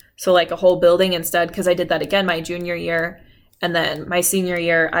Munsell. So like a whole building instead, because I did that again my junior year. And then my senior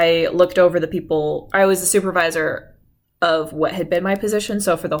year, I looked over the people. I was the supervisor of what had been my position.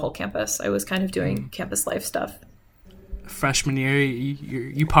 So for the whole campus, I was kind of doing campus life stuff. Freshman year,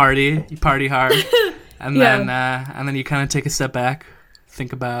 you party hard, and then you kind of take a step back,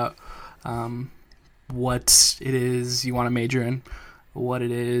 think about what it is you want to major in, what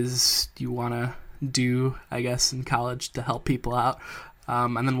it is you want to do, I guess, in college to help people out,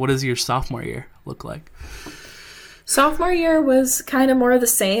 and then what does your sophomore year look like? Sophomore year was kind of more of the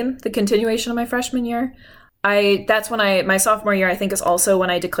same, the continuation of my freshman year. That's when my sophomore year, I think, is also when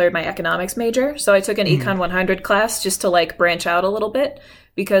I declared my economics major. So I took an Econ 100 class just to like branch out a little bit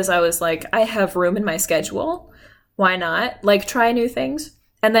because I was like, I have room in my schedule. Why not? Like try new things.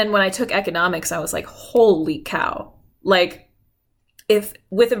 And then when I took economics, I was like, holy cow. Like if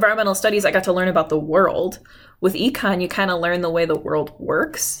with environmental studies, I got to learn about the world. With econ, you kind of learn the way the world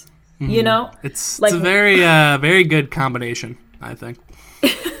works, you know? It's a very, very good combination, I think.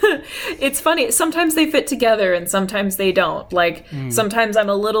 It's funny. Sometimes they fit together and sometimes they don't. Like, sometimes I'm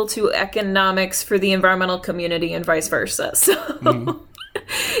a little too economics for the environmental community and vice versa. So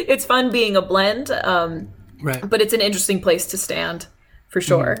it's fun being a blend. Right. But it's an interesting place to stand, for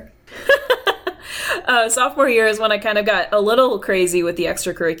sure. Sophomore year is when I kind of got a little crazy with the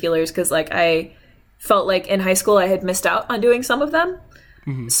extracurriculars because, like, I felt like in high school I had missed out on doing some of them.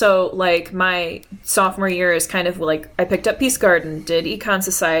 So, like, my sophomore year is kind of like I picked up Peace Garden, did Econ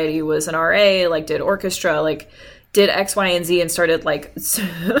Society, was an RA, like, did orchestra, like, did X, Y, and Z, and started, like,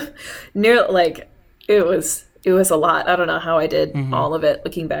 it was a lot. I don't know how I did all of it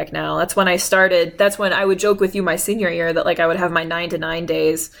looking back now. That's when I would joke with you my senior year that, like, I would have my 9 to 9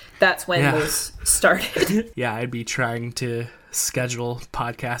 days. That's when those started. Yeah, I'd be trying to schedule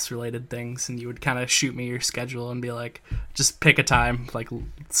podcast related things and you would kind of shoot me your schedule and be like, just pick a time, like,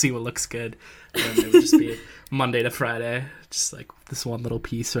 see what looks good. And then it would just be Monday to Friday, just like this one little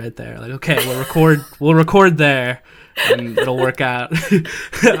piece right there. Like, okay, we'll record there and it'll work out.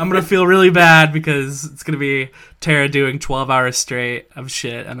 I'm going to feel really bad because it's going to be Tara doing 12 hours straight of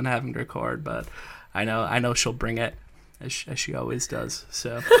shit and then having to record, but I know she'll bring it as she always does.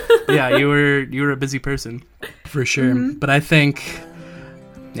 So yeah, you were a busy person for sure. But I think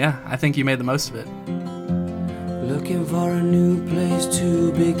you made the most of it. Looking for a new place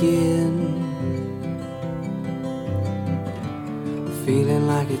to begin. Feeling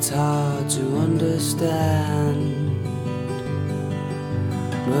like it's hard to understand.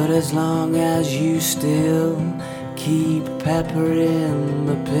 But as long as you still keep peppering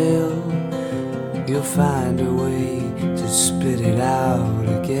the pill, you'll find a way to spit it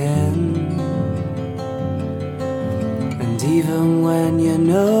out again. And even when you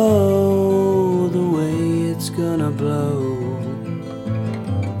know the way it's gonna blow,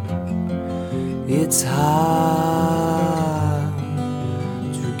 it's hard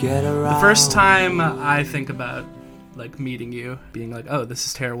to get around. The first time I think about, like, meeting you, being like, oh, this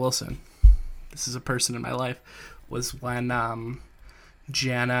is Tara Wilson, this is a person in my life, was when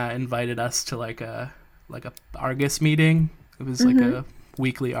Jana invited us to like a Argus meeting. It was like a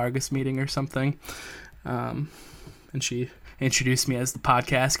weekly Argus meeting or something. And she introduced me as the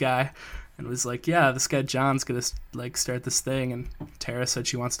podcast guy and was like, yeah, this guy John's gonna like start this thing, and Tara said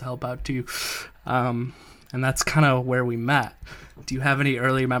she wants to help out too. And that's kind of where we met. Do you have any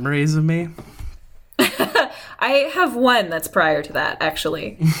early memories of me? I have one that's prior to that,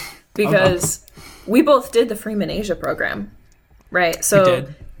 actually, because we both did the Freeman Asia program, right? So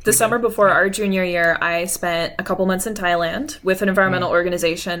the summer before our junior year, I spent a couple months in Thailand with an environmental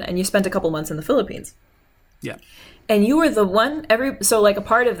organization, and you spent a couple months in the Philippines. Yeah. And you were the one, so like a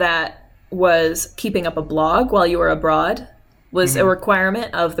part of that was keeping up a blog while you were abroad was a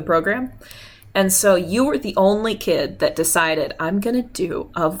requirement of the program. And so you were the only kid that decided, I'm going to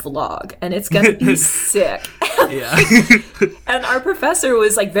do a vlog and it's going to be sick. Yeah. And our professor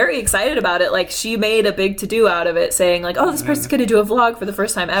was like very excited about it. Like she made a big to-do out of it saying like, oh, this person's going to do a vlog for the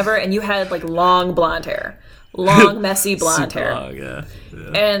first time ever. And you had like long blonde hair, long messy blonde hair. Long, yeah.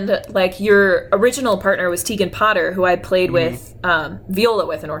 And like your original partner was Tegan Potter, who I played with viola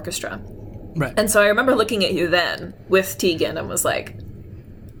with in orchestra. Right. And so I remember looking at you then with Tegan and was like,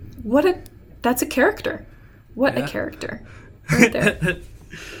 that's a character. What a character. Right there.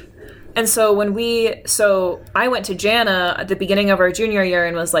 And so I went to Jana at the beginning of our junior year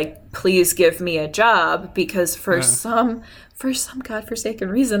and was like, please give me a job, because for some godforsaken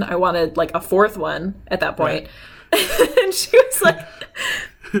reason, I wanted like a fourth one at that point. Right. And she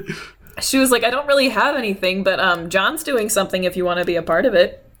was like, I don't really have anything, but John's doing something if you want to be a part of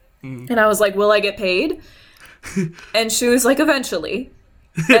it. And I was like, will I get paid? And she was like, eventually.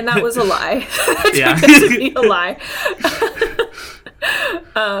 And that was a lie. Yeah. To be a lie.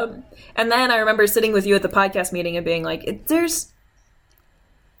 And then I remember sitting with you at the podcast meeting and being like, there's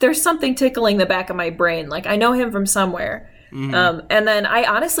something tickling the back of my brain. Like, I know him from somewhere. And then I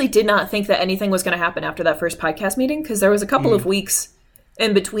honestly did not think that anything was going to happen after that first podcast meeting, because there was a couple of weeks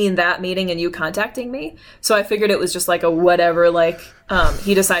in between that meeting and you contacting me. So I figured it was just like a whatever, like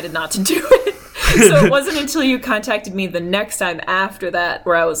he decided not to do it. So it wasn't until you contacted me the next time after that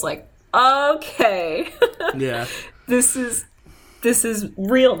where I was like, okay. Yeah. This is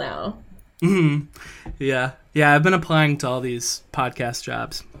real now. Yeah. I've been applying to all these podcast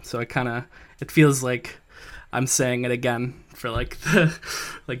jobs, so it feels like I'm saying it again for like the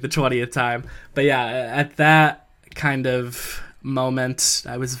 20th time. But yeah, at that kind of moment,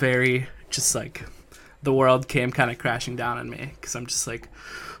 I was very just like, the world came kind of crashing down on me, because I'm just like,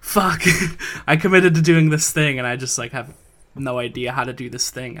 fuck, I committed to doing this thing and I just like have no idea how to do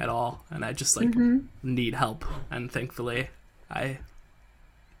this thing at all, and I just like need help. And thankfully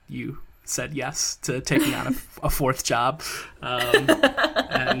you said yes to taking on a fourth job,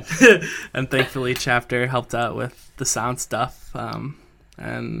 and thankfully Chapter helped out with the sound stuff,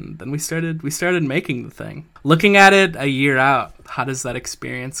 and then we started making the thing. Looking at it a year out, how does that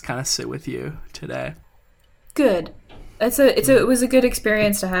experience kind of sit with you today? Good. It was a good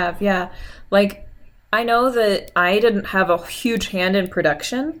experience to have. Yeah. Like, I know that I didn't have a huge hand in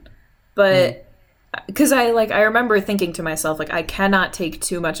production, but because I remember thinking to myself, like, I cannot take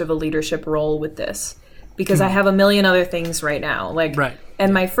too much of a leadership role with this because I have a million other things right now. Like, right.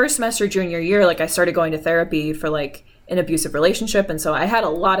 And my first semester junior year, like, I started going to therapy for like an abusive relationship, and so I had a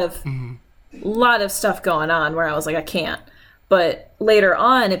lot of stuff going on where I was like, I can't. But later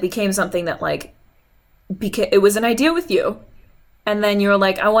on, it became something that like it was an idea with you, and then you were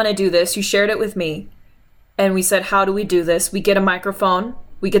like, I want to do this. You shared it with me, and we said, how do we do this? We get a microphone.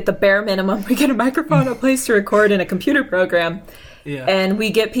 We get the bare minimum. We get a microphone, a place to record, and a computer program. Yeah. And we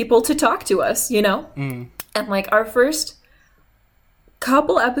get people to talk to us, you know? And like our first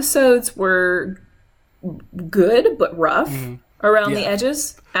couple episodes were good, but rough around the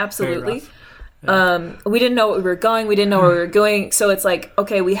edges. Absolutely. Yeah. We didn't know what we were going. We didn't know where we were going. So it's like,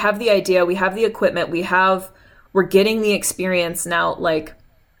 okay, we have the idea. We have the equipment. We're getting the experience now. Like,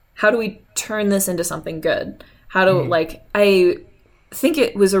 how do we turn this into something good? How do, I think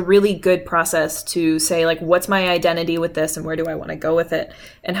it was a really good process to say, like, what's my identity with this and where do I want to go with it?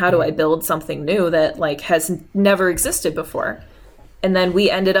 And how do I build something new that, like, has never existed before? And then we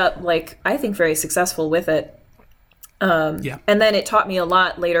ended up, like, I think very successful with it. And then it taught me a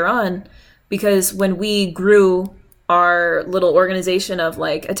lot later on, because when we grew our little organization of,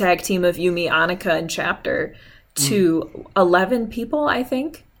 like, a tag team of Yumi, Annika, and Chapter to 11 people, I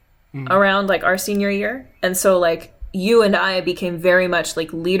think, around, like, our senior year. And so, like, you and I became very much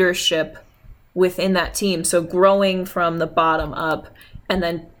like leadership within that team. So growing from the bottom up and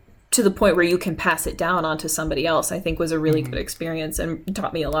then to the point where you can pass it down onto somebody else, I think was a really good experience and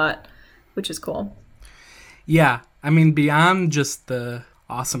taught me a lot, which is cool. Yeah. I mean, beyond just the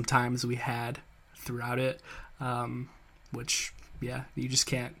awesome times we had throughout it, which, you just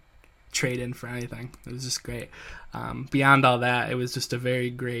can't trade in for anything. It was just great. Beyond all that, it was just a very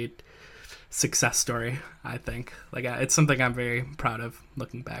great success story, I think. Like, it's something I'm very proud of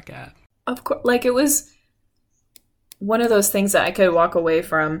looking back at. Of course, like, it was one of those things that I could walk away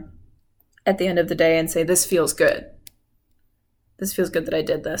from at the end of the day and say, this feels good. This feels good that I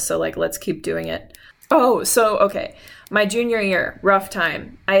did this. So, like, let's keep doing it. Oh, so, okay. My junior year, rough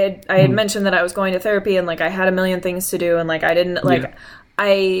time. I had mentioned that I was going to therapy and, like, I had a million things to do and, like, I didn't, like,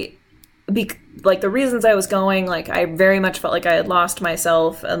 like the reasons I was going, like I very much felt like I had lost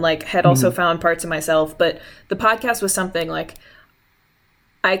myself and like had also found parts of myself. But the podcast was something like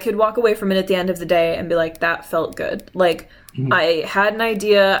I could walk away from it at the end of the day and be like, that felt good. Like I had an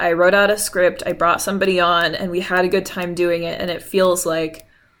idea, I wrote out a script, I brought somebody on and we had a good time doing it. And it feels like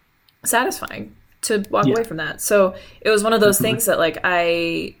satisfying to walk away from that. So it was one of those things that like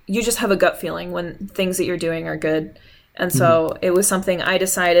you just have a gut feeling when things that you're doing are good. And so it was something I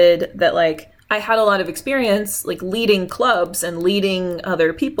decided that, like, I had a lot of experience, like, leading clubs and leading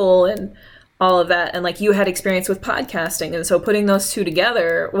other people and all of that. And, like, you had experience with podcasting. And so putting those two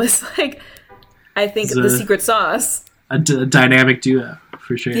together was, like, I think the secret sauce. A dynamic duo,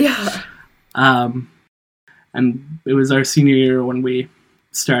 for sure. Yeah. And it was our senior year when we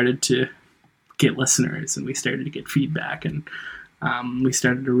started to get listeners and we started to get feedback. And we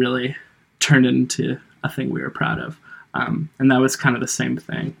started to really turn it into a thing we were proud of. And that was kind of the same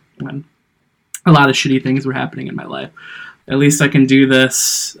thing when a lot of shitty things were happening in my life. At least I can do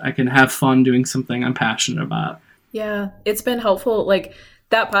this. I can have fun doing something I'm passionate about. Yeah, it's been helpful. Like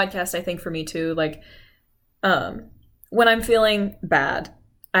that podcast, I think for me too, like when I'm feeling bad,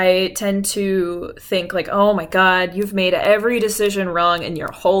 I tend to think like, oh my God, you've made every decision wrong in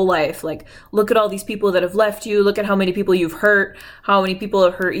your whole life. Like, look at all these people that have left you. Look at how many people you've hurt, how many people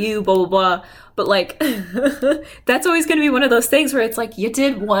have hurt you, blah, blah, blah. But like, that's always going to be one of those things where it's like, you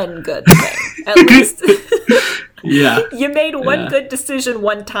did one good thing, at least. Yeah. You made one good decision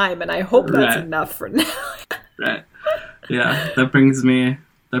one time, and I hope that's enough for now. Right. Yeah. That brings me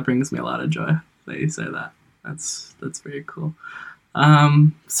a lot of joy that you say that. That's very cool.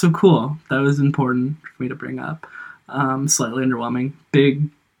 So cool. That was important for me to bring up. Slightly underwhelming. Big,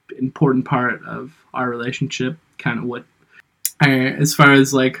 important part of our relationship. Kind of what, as far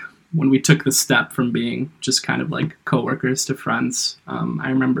as like when we took the step from being just kind of like coworkers to friends. I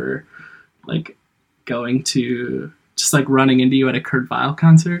remember like going to just like running into you at a Kurt Vile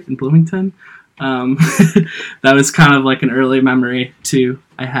concert in Bloomington. That was kind of like an early memory too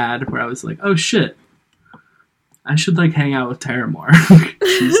I had where I was like, oh shit, I should like hang out with Tara more.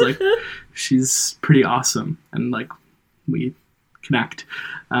 she's pretty awesome and like we connect.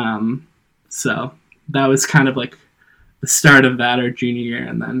 So that was kind of like the start of that, our junior year,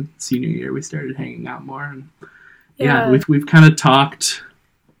 and then senior year, we started hanging out more. And yeah, we've kind of talked.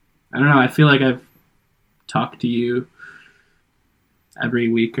 I don't know. I feel like I've talked to you every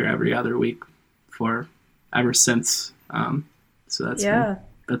week or every other week ever since. So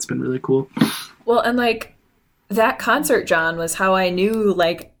that's been really cool. Well, and like that concert, John, was how I knew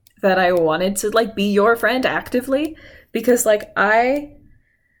like that I wanted to like be your friend actively, because like I'm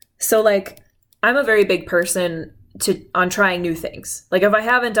a very big person on trying new things. Like if I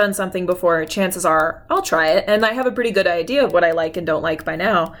haven't done something before, chances are I'll try it, and I have a pretty good idea of what I like and don't like by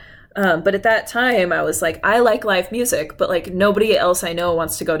now. But at that time, I was like, I like live music, but like nobody else I know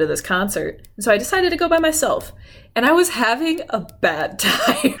wants to go to this concert. And so I decided to go by myself. And I was having a bad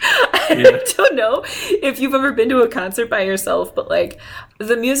time. I don't know if you've ever been to a concert by yourself, but like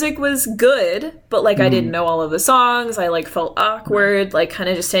the music was good, but like I didn't know all of the songs. I like felt awkward, like kind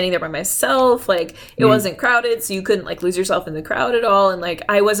of just standing there by myself. Like it wasn't crowded, so you couldn't like lose yourself in the crowd at all. And like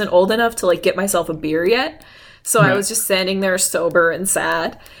I wasn't old enough to like get myself a beer yet. So I was just standing there sober and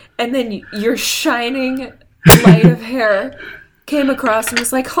sad. And then your shining light of hair came across and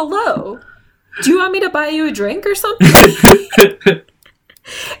was like, hello, do you want me to buy you a drink or something?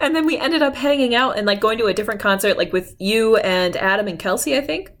 And then we ended up hanging out and like going to a different concert, like with you and Adam and Kelsey, I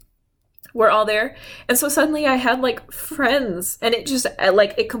think. We're all there. And so suddenly I had like friends, and it just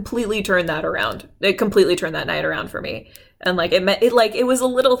like it completely turned that around. It completely turned that night around for me. And like it was a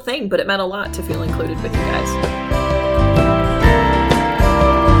little thing, but it meant a lot to feel included with you guys.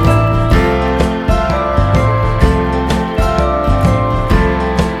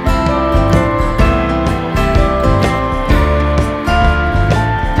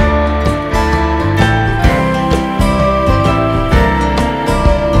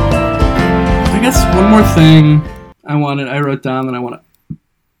 One more thing I wrote down that I want to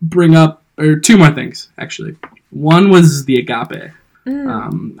bring up, or two more things, actually. One was the agape.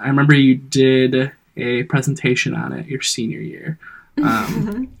 I remember you did a presentation on it your senior year.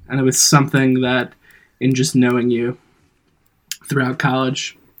 And it was something that, in just knowing you throughout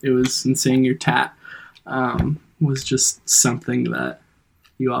college, it was, and seeing your tat, was just something that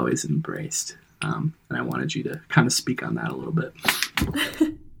you always embraced. And I wanted you to kind of speak on that a little bit.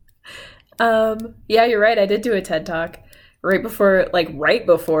 Yeah, you're right. I did do a TED Talk right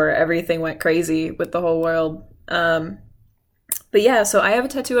before everything went crazy with the whole world. But yeah, so I have a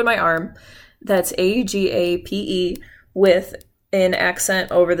tattoo on my arm that's AGAPE with an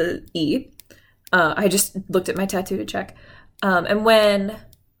accent over the E. I just looked at my tattoo to check. And when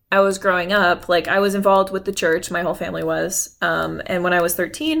I was growing up, like I was involved with the church, my whole family was. And when I was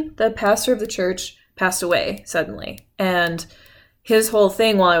 13, the pastor of the church passed away suddenly. And his whole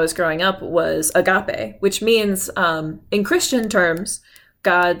thing while I was growing up was agape, which means, in Christian terms,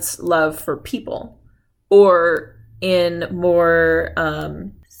 God's love for people. Or in more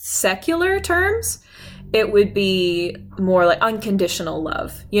secular terms, it would be more like unconditional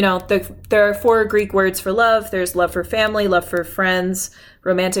love. You know, there are 4 Greek words for love. There's love for family, love for friends,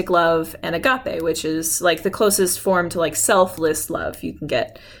 romantic love, and agape, which is like the closest form to like selfless love you can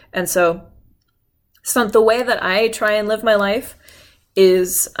get. And so the way that I try and live my life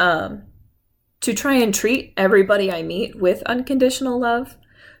is to try and treat everybody I meet with unconditional love,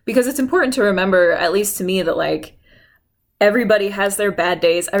 because it's important to remember, at least to me, that like everybody has their bad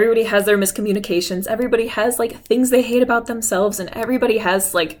days, everybody has their miscommunications, everybody has like things they hate about themselves, and everybody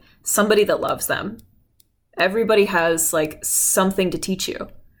has like somebody that loves them. Everybody has like something to teach you.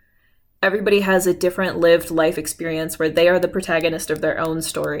 Everybody has a different lived life experience where they are the protagonist of their own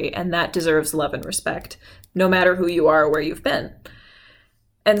story, and that deserves love and respect, no matter who you are or where you've been.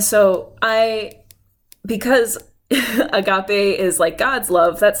 And so because agape is like God's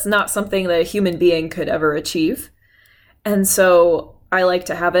love, that's not something that a human being could ever achieve. And so I like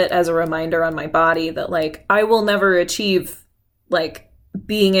to have it as a reminder on my body that like I will never achieve like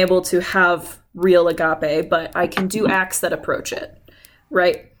being able to have real agape, but I can do acts that approach it,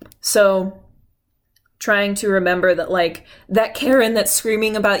 right? So trying to remember that like that Karen that's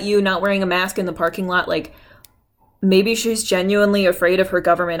screaming about you not wearing a mask in the parking lot, like maybe she's genuinely afraid of her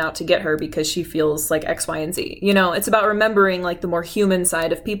government out to get her because she feels like X, Y, and Z. You know, it's about remembering like the more human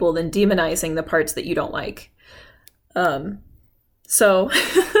side of people than demonizing the parts that you don't like. So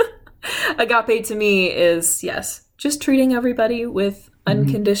agape to me is, yes, just treating everybody with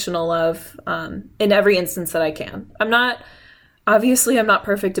unconditional love in every instance that I can. I'm not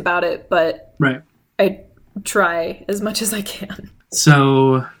perfect about it, but right. I try as much as I can.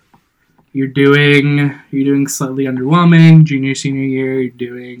 So you're doing Slightly Underwhelming, junior, senior year. You're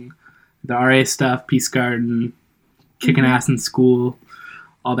doing the RA stuff, Peace Garden, kicking ass in school,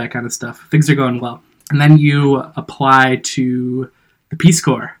 all that kind of stuff. Things are going well. And then you apply to the Peace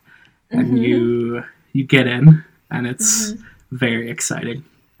Corps, and you get in, and it's very exciting.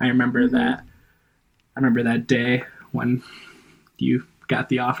 I remember that. I remember that day when you got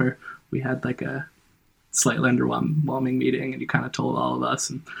the offer. We had like a slightly underwhelming meeting, and you kind of told all of us,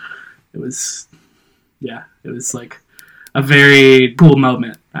 and it was like a very cool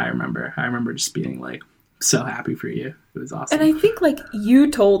moment. I remember just being like so happy for you. It was awesome. And I think like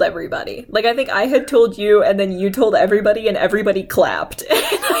you told everybody. Like I think I had told you, and then you told everybody, and everybody clapped, and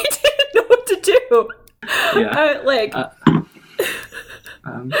I didn't know what to do. Yeah.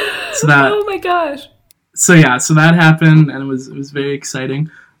 So that. Oh my gosh. So that happened, and it was very exciting.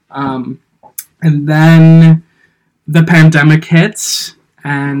 And then the pandemic hits,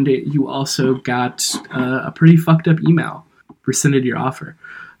 and you also got a pretty fucked up email, rescinded your offer.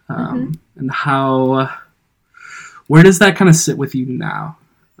 And where does that kind of sit with you now?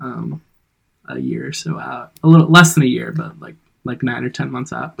 A year or so out, a little less than a year, but like 9 or 10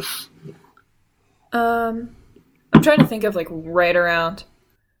 months out. I'm trying to think of like right around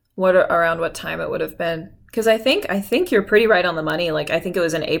what time it would have been, because I think you're pretty right on the money. Like I think it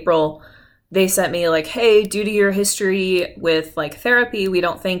was in April. They sent me like, hey, due to your history with like therapy, we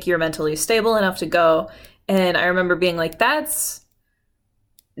don't think you're mentally stable enough to go. And I remember being like, that's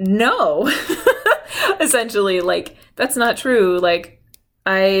no, essentially, like, that's not true. Like,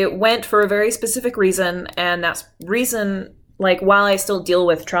 I went for a very specific reason, and that's reason, like, while I still deal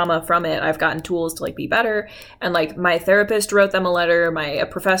with trauma from it, I've gotten tools to like be better. And like my therapist wrote them a letter, a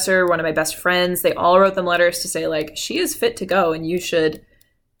professor, one of my best friends, they all wrote them letters to say like, she is fit to go and you should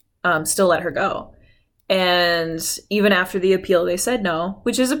still let her go. And even after the appeal, they said no,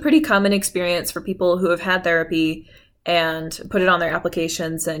 which is a pretty common experience for people who have had therapy and put it on their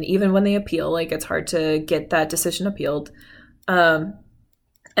applications. And even when they appeal, like it's hard to get that decision appealed. And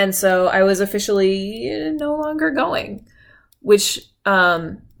so I was officially no longer going, which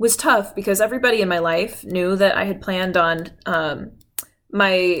was tough because everybody in my life knew that I had planned on,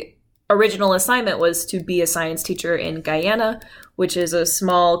 my original assignment was to be a science teacher in Guyana, which is a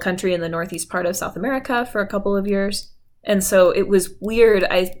small country in the northeast part of South America, for a couple of years. And so it was weird.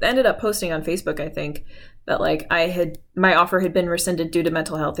 I ended up posting on Facebook, I think, that like my offer had been rescinded due to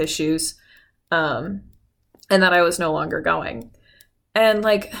mental health issues, and that I was no longer going. And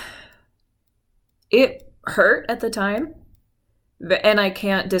like, it hurt at the time. And I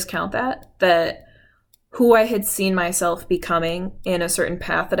can't discount that who I had seen myself becoming in a certain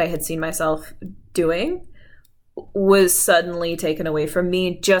path that I had seen myself doing was suddenly taken away from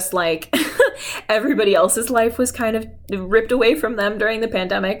me, just like everybody else's life was kind of ripped away from them during the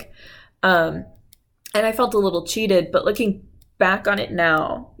pandemic. And I felt a little cheated, but looking back on it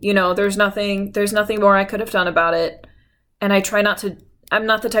now, you know, there's nothing more I could have done about it. And I'm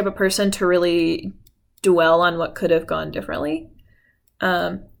not the type of person to really dwell on what could have gone differently.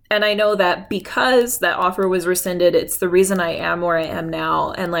 And I know that because that offer was rescinded, it's the reason I am where I am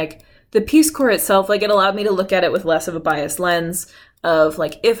now. And like the Peace Corps itself, like it allowed me to look at it with less of a biased lens of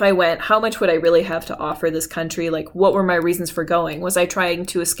like, if I went, how much would I really have to offer this country? Like, what were my reasons for going? Was I trying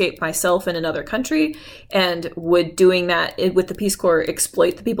to escape myself in another country? And would doing that with the Peace Corps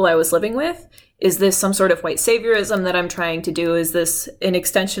exploit the people I was living with? Is this some sort of white saviorism that I'm trying to do? Is this an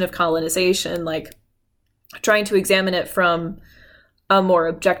extension of colonization? Like trying to examine it from a more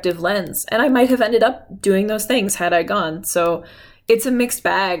objective lens. And I might have ended up doing those things had I gone. So it's a mixed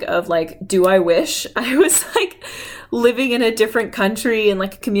bag of like, do I wish I was like living in a different country and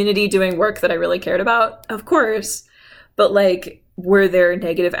like a community doing work that I really cared about? Of course. But like, were there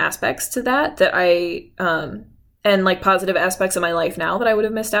negative aspects to that I, and like positive aspects of my life now that I would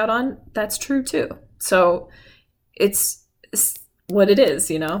have missed out on? That's true too. So it's what it is,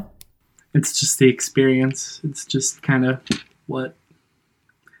 you know? It's just the experience. It's just kind of what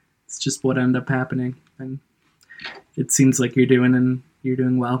ended up happening. And it seems like you're doing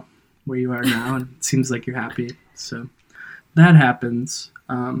well where you are now, and it seems like you're happy. So that happens.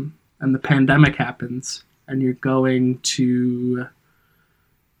 And the pandemic happens, and you're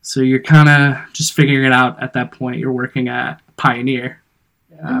you're kind of just figuring it out at that point. You're working at Pioneer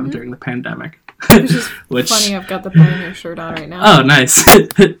during the pandemic. Which funny, I've got the Pioneer shirt on right now. Oh, nice.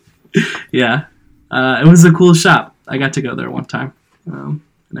 Yeah. It was a cool shop. I got to go there one time.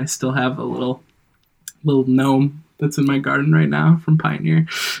 And I still have a little gnome that's in my garden right now from Pioneer.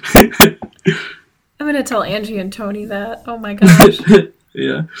 I'm going to tell Angie and Tony that. Oh my gosh.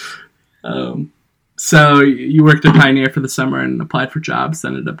 Yeah. So you worked at Pioneer for the summer and applied for jobs,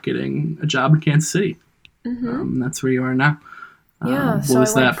 ended up getting a job in Kansas City. That's where you are now. Yeah. What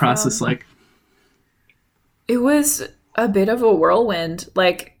was that process like? It was a bit of a whirlwind.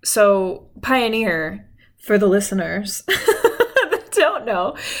 Like, so Pioneer, for the listeners that don't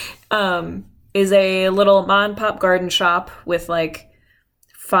know, is a little mom and pop garden shop with like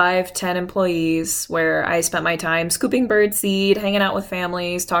 5-10 employees, where I spent my time scooping bird seed, hanging out with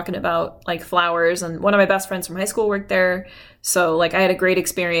families, talking about like flowers. And one of my best friends from high school worked there. So like I had a great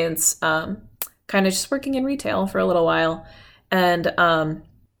experience kind of just working in retail for a little while. And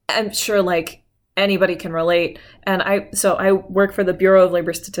I'm sure like anybody can relate. And I work for the Bureau of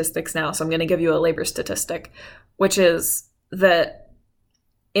Labor Statistics now. So I'm going to give you a labor statistic, which is that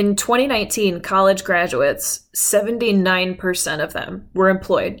in 2019, college graduates, 79% of them were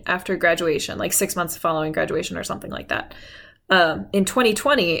employed after graduation, like 6 months following graduation or something like that. In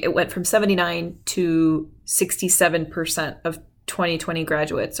 2020, it went from 79 to 67% of 2020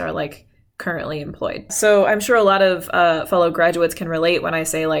 graduates are like currently employed. So I'm sure a lot of fellow graduates can relate when I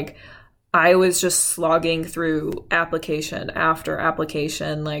say like, I was just slogging through application after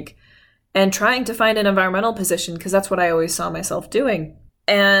application, like, and trying to find an environmental position because that's what I always saw myself doing.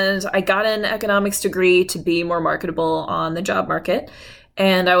 And I got an economics degree to be more marketable on the job market.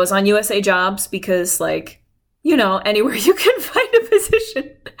 And I was on USA Jobs because, like, you know, anywhere you can find a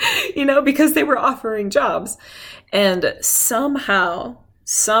position, you know, because they were offering jobs. And somehow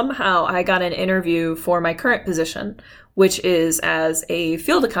I got an interview for my current position, which is as a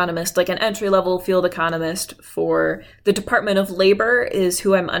field economist, like an entry-level field economist for the Department of Labor is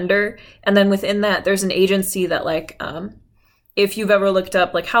who I'm under. And then within that, there's an agency that, like, if you've ever looked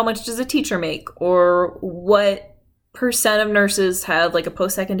up, like, how much does a teacher make, or what percent of nurses have, like, a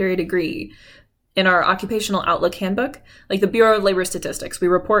post-secondary degree, in our Occupational Outlook handbook, like the Bureau of Labor Statistics, we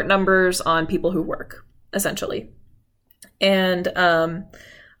report numbers on people who work, essentially. And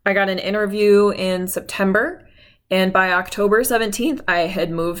I got an interview in September, and by October 17th, I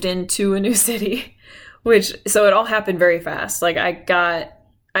had moved into a new city, so it all happened very fast. Like,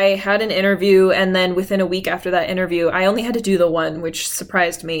 I had an interview, and then within a week after that interview, I only had to do the one, which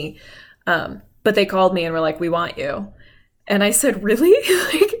surprised me. But they called me and were like, "We want you." And I said, "Really?"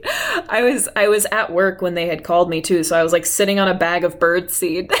 Like, I was at work when they had called me too. So I was like sitting on a bag of bird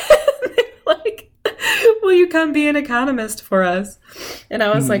seed. Like, "Will you come be an economist for us?" And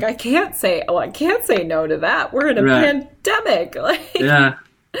I was like, I can't say no to that. We're in a pandemic. Like, yeah.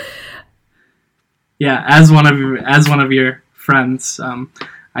 As one of your friends,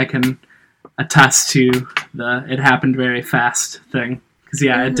 I can attest to the "it happened very fast" thing. Because,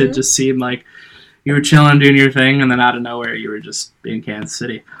 it did just seem like you were chilling, doing your thing, and then out of nowhere, you were just in Kansas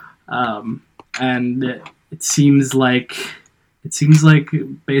City. And it seems like,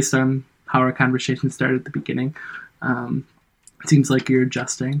 based on how our conversation started at the beginning, it seems like you're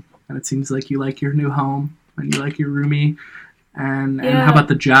adjusting, and it seems like you like your new home, and you like your roomie. And how about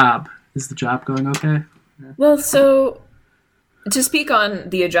the job? Is the job going okay? Well, so to speak on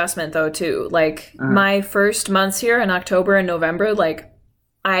the adjustment, though, too, like, my first months here in October and November, like,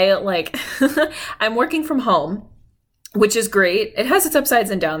 I'm working from home, which is great. It has its upsides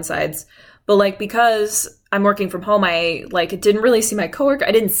and downsides, but, like, because I'm working from home, I, like, didn't really see my coworker.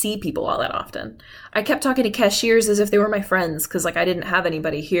 I didn't see people all that often. I kept talking to cashiers as if they were my friends because, like, I didn't have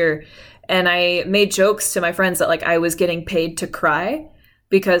anybody here. And I made jokes to my friends that, like, I was getting paid to cry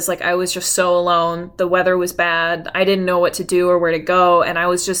because, like, I was just so alone. The weather was bad. I didn't know what to do or where to go. And I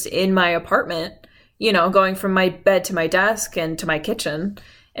was just in my apartment, you know, going from my bed to my desk and to my kitchen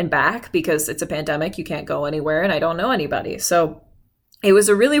and back because it's a pandemic. You can't go anywhere and I don't know anybody. So it was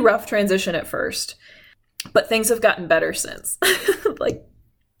a really rough transition at first, but things have gotten better since. Like,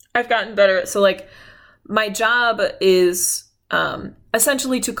 I've gotten better. So, like, my job is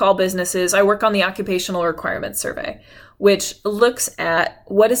essentially to call businesses. I work on the Occupational Requirements Survey, which looks at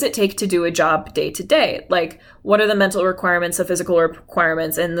what does it take to do a job day to day? Like, what are the mental requirements, the physical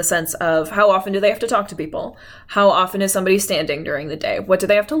requirements in the sense of how often do they have to talk to people? How often is somebody standing during the day? What do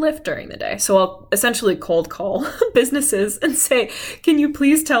they have to lift during the day? So I'll essentially cold call businesses and say, "Can you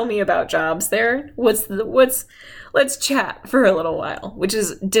please tell me about jobs there? Let's chat for a little while," which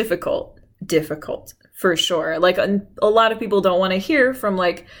is difficult for sure. Like, a lot of people don't want to hear from,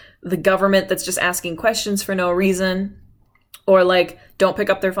 like, the government that's just asking questions for no reason, or, like, don't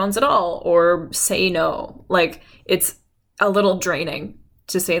pick up their phones at all, or say no. Like, it's a little draining,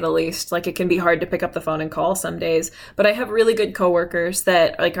 to say the least. Like, it can be hard to pick up the phone and call some days. But I have really good coworkers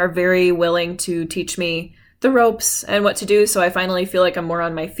that, like, are very willing to teach me the ropes and what to do. So I finally feel like I'm more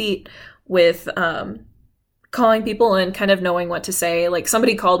on my feet with calling people and kind of knowing what to say. Like,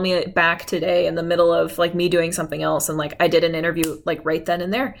 somebody called me back today in the middle of, like, me doing something else, and, like, I did an interview, like, right then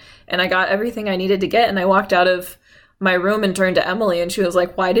and there, and I got everything I needed to get, and I walked out of my room and turned to Emily, and she was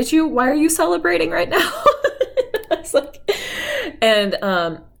like, why are you celebrating right now?" It's like, and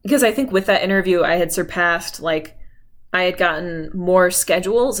because I think with that interview, I had surpassed, like, I had gotten more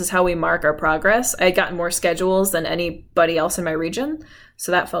schedules, is how we mark our progress. I had gotten more schedules than anybody else in my region,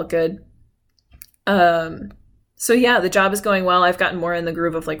 so that felt good. So yeah, the job is going well. I've gotten more in the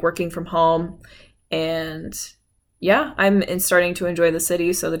groove of like working from home, and yeah, starting to enjoy the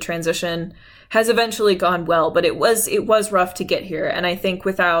city. So the transition has eventually gone well, but it was rough to get here. And I think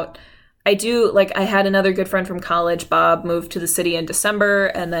I had another good friend from college, Bob, moved to the city in December,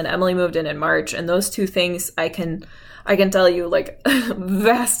 and then Emily moved in March. And those two things I can tell you, like,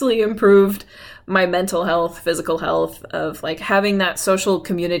 vastly improved my mental health, physical health, of like having that social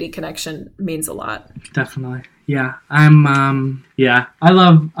community connection means a lot. Definitely. Yeah. I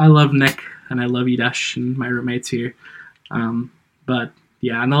love Nick, and I love Yudesh and my roommates here. But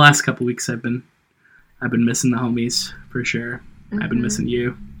yeah, in the last couple weeks I've been missing the homies for sure. Mm-hmm. I've been missing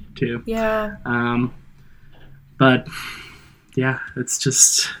you too. Yeah. But yeah, it's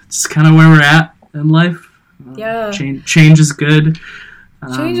just kind of where we're at in life. Yeah. Change is good.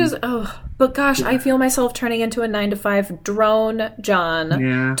 But gosh, yeah. I feel myself turning into a 9-to-5 drone, John.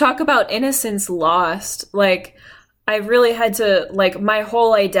 Yeah. Talk about innocence lost. Like, I really had to, like, my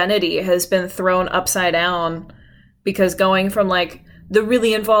whole identity has been thrown upside down, because going from, like, the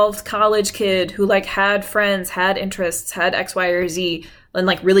really involved college kid who, like, had friends, had interests, had X, Y, or Z, and,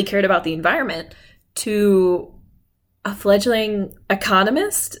 like, really cared about the environment, to a fledgling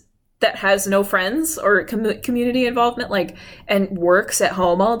economist that has no friends or community involvement, like, and works at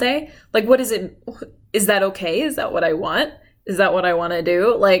home all day. Like, what is it? Is that okay? Is that what I want? Is that what I want to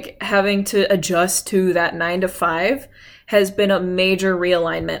do? Like, having to adjust to that 9-to-5 has been a major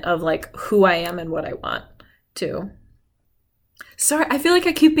realignment of, like, who I am and what I want to. Sorry, I feel like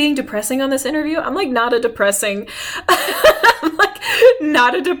I keep being depressing on this interview. I'm like not a depressing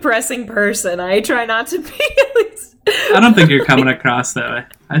person. I try not to be, at least. I don't think you're coming across that way.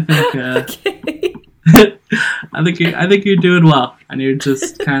 I think Okay. I think you're doing well, and you're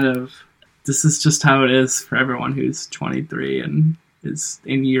just kind of, this is just how it is for everyone who's 23 and is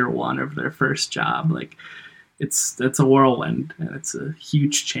in year one of their first job. Like, it's a whirlwind, and it's a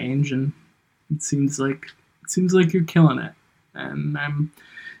huge change, and it seems like you're killing it. And I'm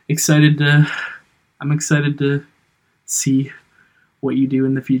excited to see what you do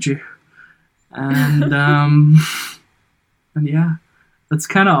in the future. And and yeah, that's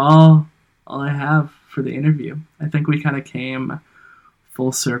kind of all I have for the interview. I think we kind of came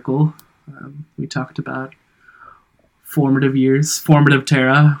full circle. We talked about formative years, formative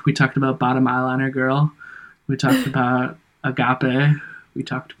Tara. We talked about Bottom Eyeliner Girl. We talked about Agape. We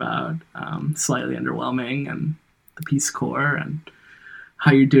talked about Slightly Underwhelming and the Peace Corps and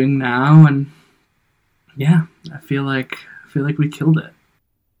how you're doing now. And yeah, I feel like we killed it.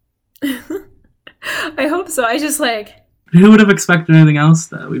 I hope so. I just like... Who would have expected anything else,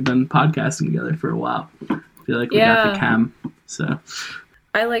 though? We've been podcasting together for a while. I feel like we got the chem. So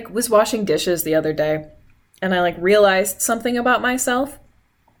I was washing dishes the other day, and I realized something about myself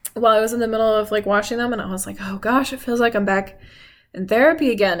while I was in the middle of washing them, and I was like, oh gosh, it feels like I'm back in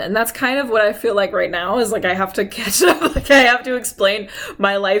therapy again. And that's kind of what I feel like right now, is I have to catch up. I have to explain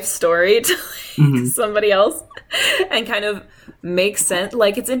my life story to somebody else and kind of make sense.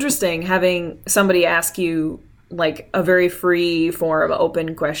 It's interesting having somebody ask you a very free form,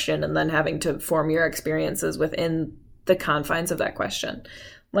 open question, and then having to form your experiences within the confines of that question.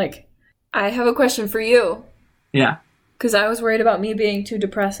 I have a question for you. Yeah. Because I was worried about me being too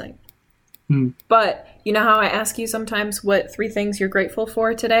depressing. But you know how I ask you sometimes what 3 things you're grateful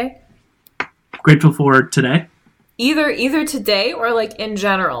for today? Grateful for today? Either today or in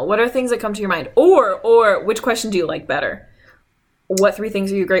general. What are things that come to your mind? Or which question do you like better? What 3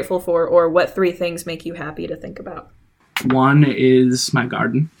 things are you grateful for, or what 3 things make you happy to think about? One is my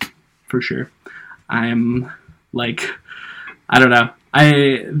garden, for sure. I'm I don't know.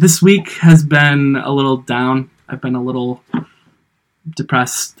 This week has been a little down. I've been a little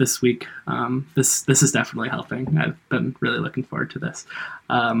depressed this week. This is definitely helping. I've been really looking forward to this.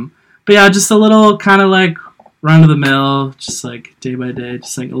 But yeah, just a little kind of run of the mill, just day by day,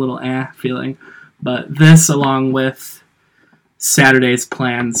 just a little feeling. But this, along with Saturday's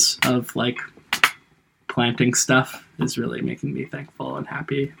plans of planting stuff, is really making me thankful and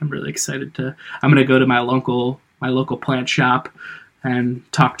happy. I'm really excited I'm going to go to my local plant shop and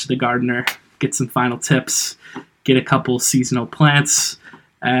talk to the gardener, get some final tips, get a couple seasonal plants,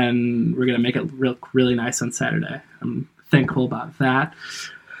 and we're going to make it really nice on Saturday. I'm thankful about that.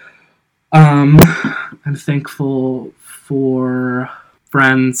 I'm thankful for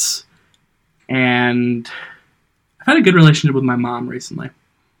friends, and I've had a good relationship with my mom recently.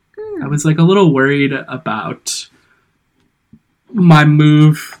 I was a little worried about my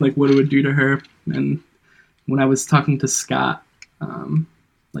move, like what it would do to her. And when I was talking to Scott,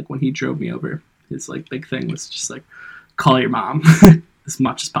 like when he drove me over, his like big thing was just like, call your mom as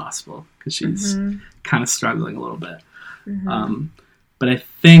much as possible because she's kind of struggling a little bit. But I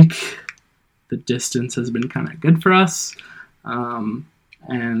think the distance has been kind of good for us.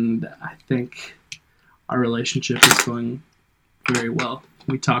 And I think our relationship is going very well.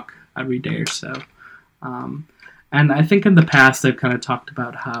 We talk every day or so. And I think in the past I've kind of talked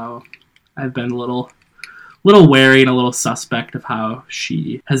about how I've been a little wary and a little suspect of how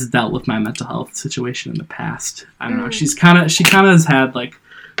she has dealt with my mental health situation in the past. I don't know. She kind of has had like,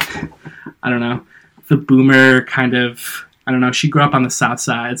 I don't know, the boomer kind of, I don't know. She grew up on the South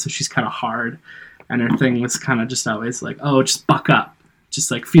Side, so she's kind of hard. And her thing was kind of just always like, oh, just buck up.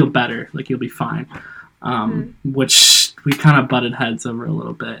 Just like feel better. Like you'll be fine. Which we kind of butted heads over a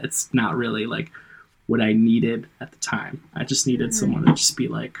little bit. It's not really like what I needed at the time. I just needed someone to just be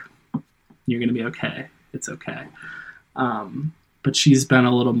like, you're going to be okay. It's okay. But she's been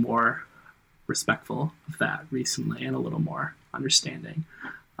a little more respectful of that recently and a little more understanding.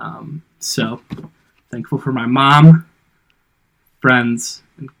 So thankful for my mom, friends,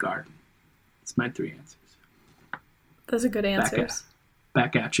 and garden. It's my 3 answers. Those are good answers.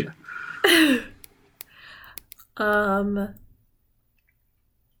 Back at you.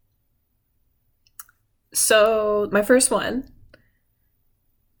 So my first one,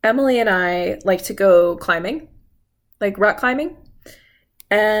 Emily and I like to go climbing, like rock climbing.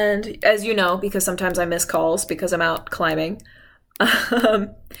 And as you know, because sometimes I miss calls because I'm out climbing,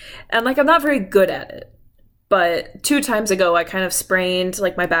 and like I'm not very good at it. But 2 times ago, I kind of sprained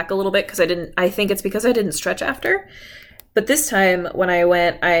like my back a little bit because I think it's because I didn't stretch after. But this time when I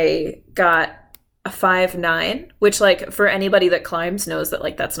went, I got a 5'9", which like for anybody that climbs knows that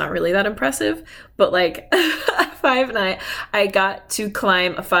like that's not really that impressive. But like 5'9", I got to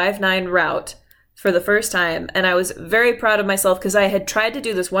climb a 5'9" route for the first time. And I was very proud of myself because I had tried to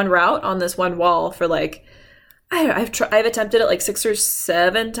do this one route on this one wall for like, I've attempted it like 6 or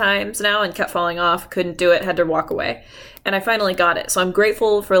 7 times now and kept falling off, couldn't do it, had to walk away. And I finally got it. So I'm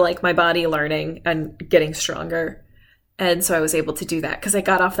grateful for like my body learning and getting stronger. And so I was able to do that because I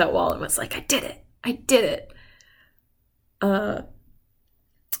got off that wall and was like, I did it.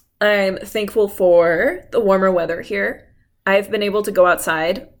 I'm thankful for the warmer weather here. I've been able to go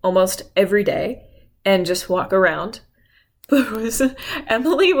outside almost every day and just walk around. But was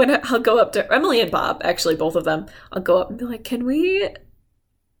Emily, when I'll go up to Emily and Bob, actually both of them, I'll go up and be like, can we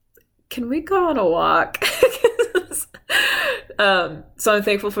go on a walk? So I'm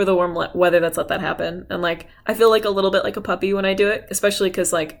thankful for the warm weather that's let that happen. And like, I feel like a little bit like a puppy when I do it, especially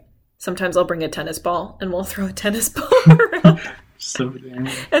because like sometimes I'll bring a tennis ball and we'll throw a tennis ball around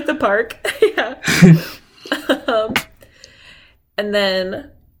at the park. Yeah. And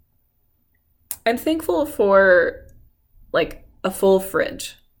then I'm thankful for like a full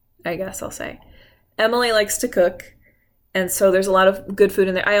fridge, I guess I'll say. Emily likes to cook, and so there's a lot of good food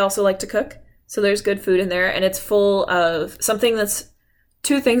in there. I also like to cook, so there's good food in there, and it's full of something that's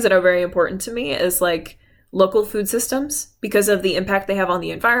 2 things that are very important to me is like local food systems because of the impact they have on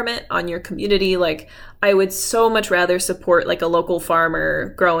the environment, on your community. Like I would so much rather support like a local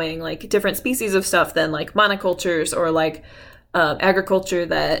farmer growing like different species of stuff than like monocultures or like agriculture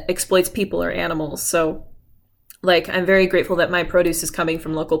that exploits people or animals. So like, I'm very grateful that my produce is coming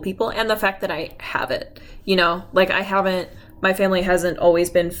from local people and the fact that I have it, you know, like my family hasn't always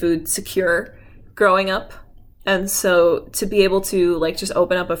been food secure growing up. And so to be able to like just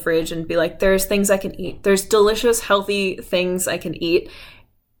open up a fridge and be like, there's things I can eat. There's delicious, healthy things I can eat.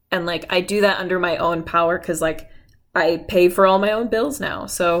 And like, I do that under my own power because like I pay for all my own bills now.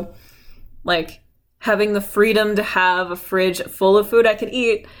 So like having the freedom to have a fridge full of food I can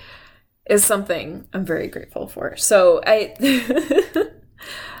eat is something I'm very grateful for. So a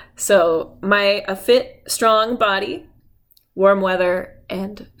fit, strong body, warm weather,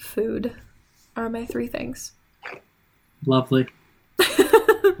 and food are my 3 things. Lovely.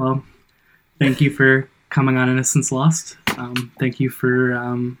 Well, thank you for coming on Innocence Lost. Thank you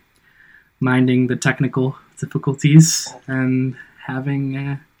for minding the technical difficulties and having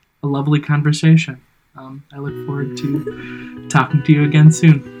a lovely conversation. I look forward to talking to you again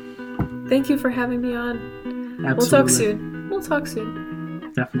soon. Thank you for having me on. Absolutely. We'll talk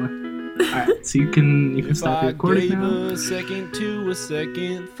soon. Definitely. All right, so you can stop recording now. A second to a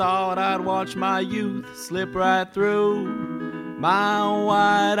second thought, I'd watch my youth slip right through my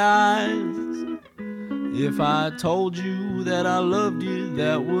wide eyes. If I told you that I loved you,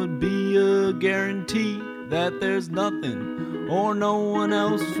 that would be a guarantee that there's nothing or no one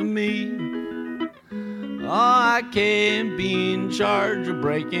else for me. Oh, I can't be in charge of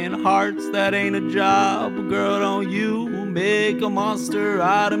breaking hearts, that ain't a job. Girl, don't you make a monster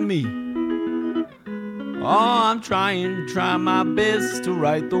out of me. Oh, I'm trying my best to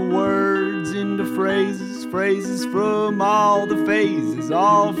write the words into phrases, phrases from all the phases,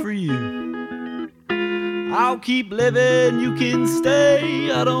 all for you. I'll keep living, you can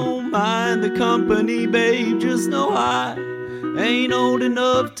stay, I don't mind the company, babe. Just know I ain't old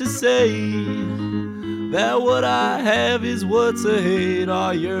enough to say that what I have is what's ahead.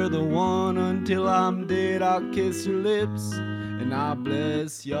 Oh, you're the one until I'm dead. I'll kiss your lips and I'll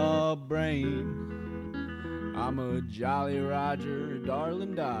bless your brain. I'm a Jolly Roger,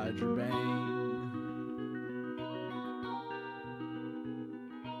 darling Dodger Bane.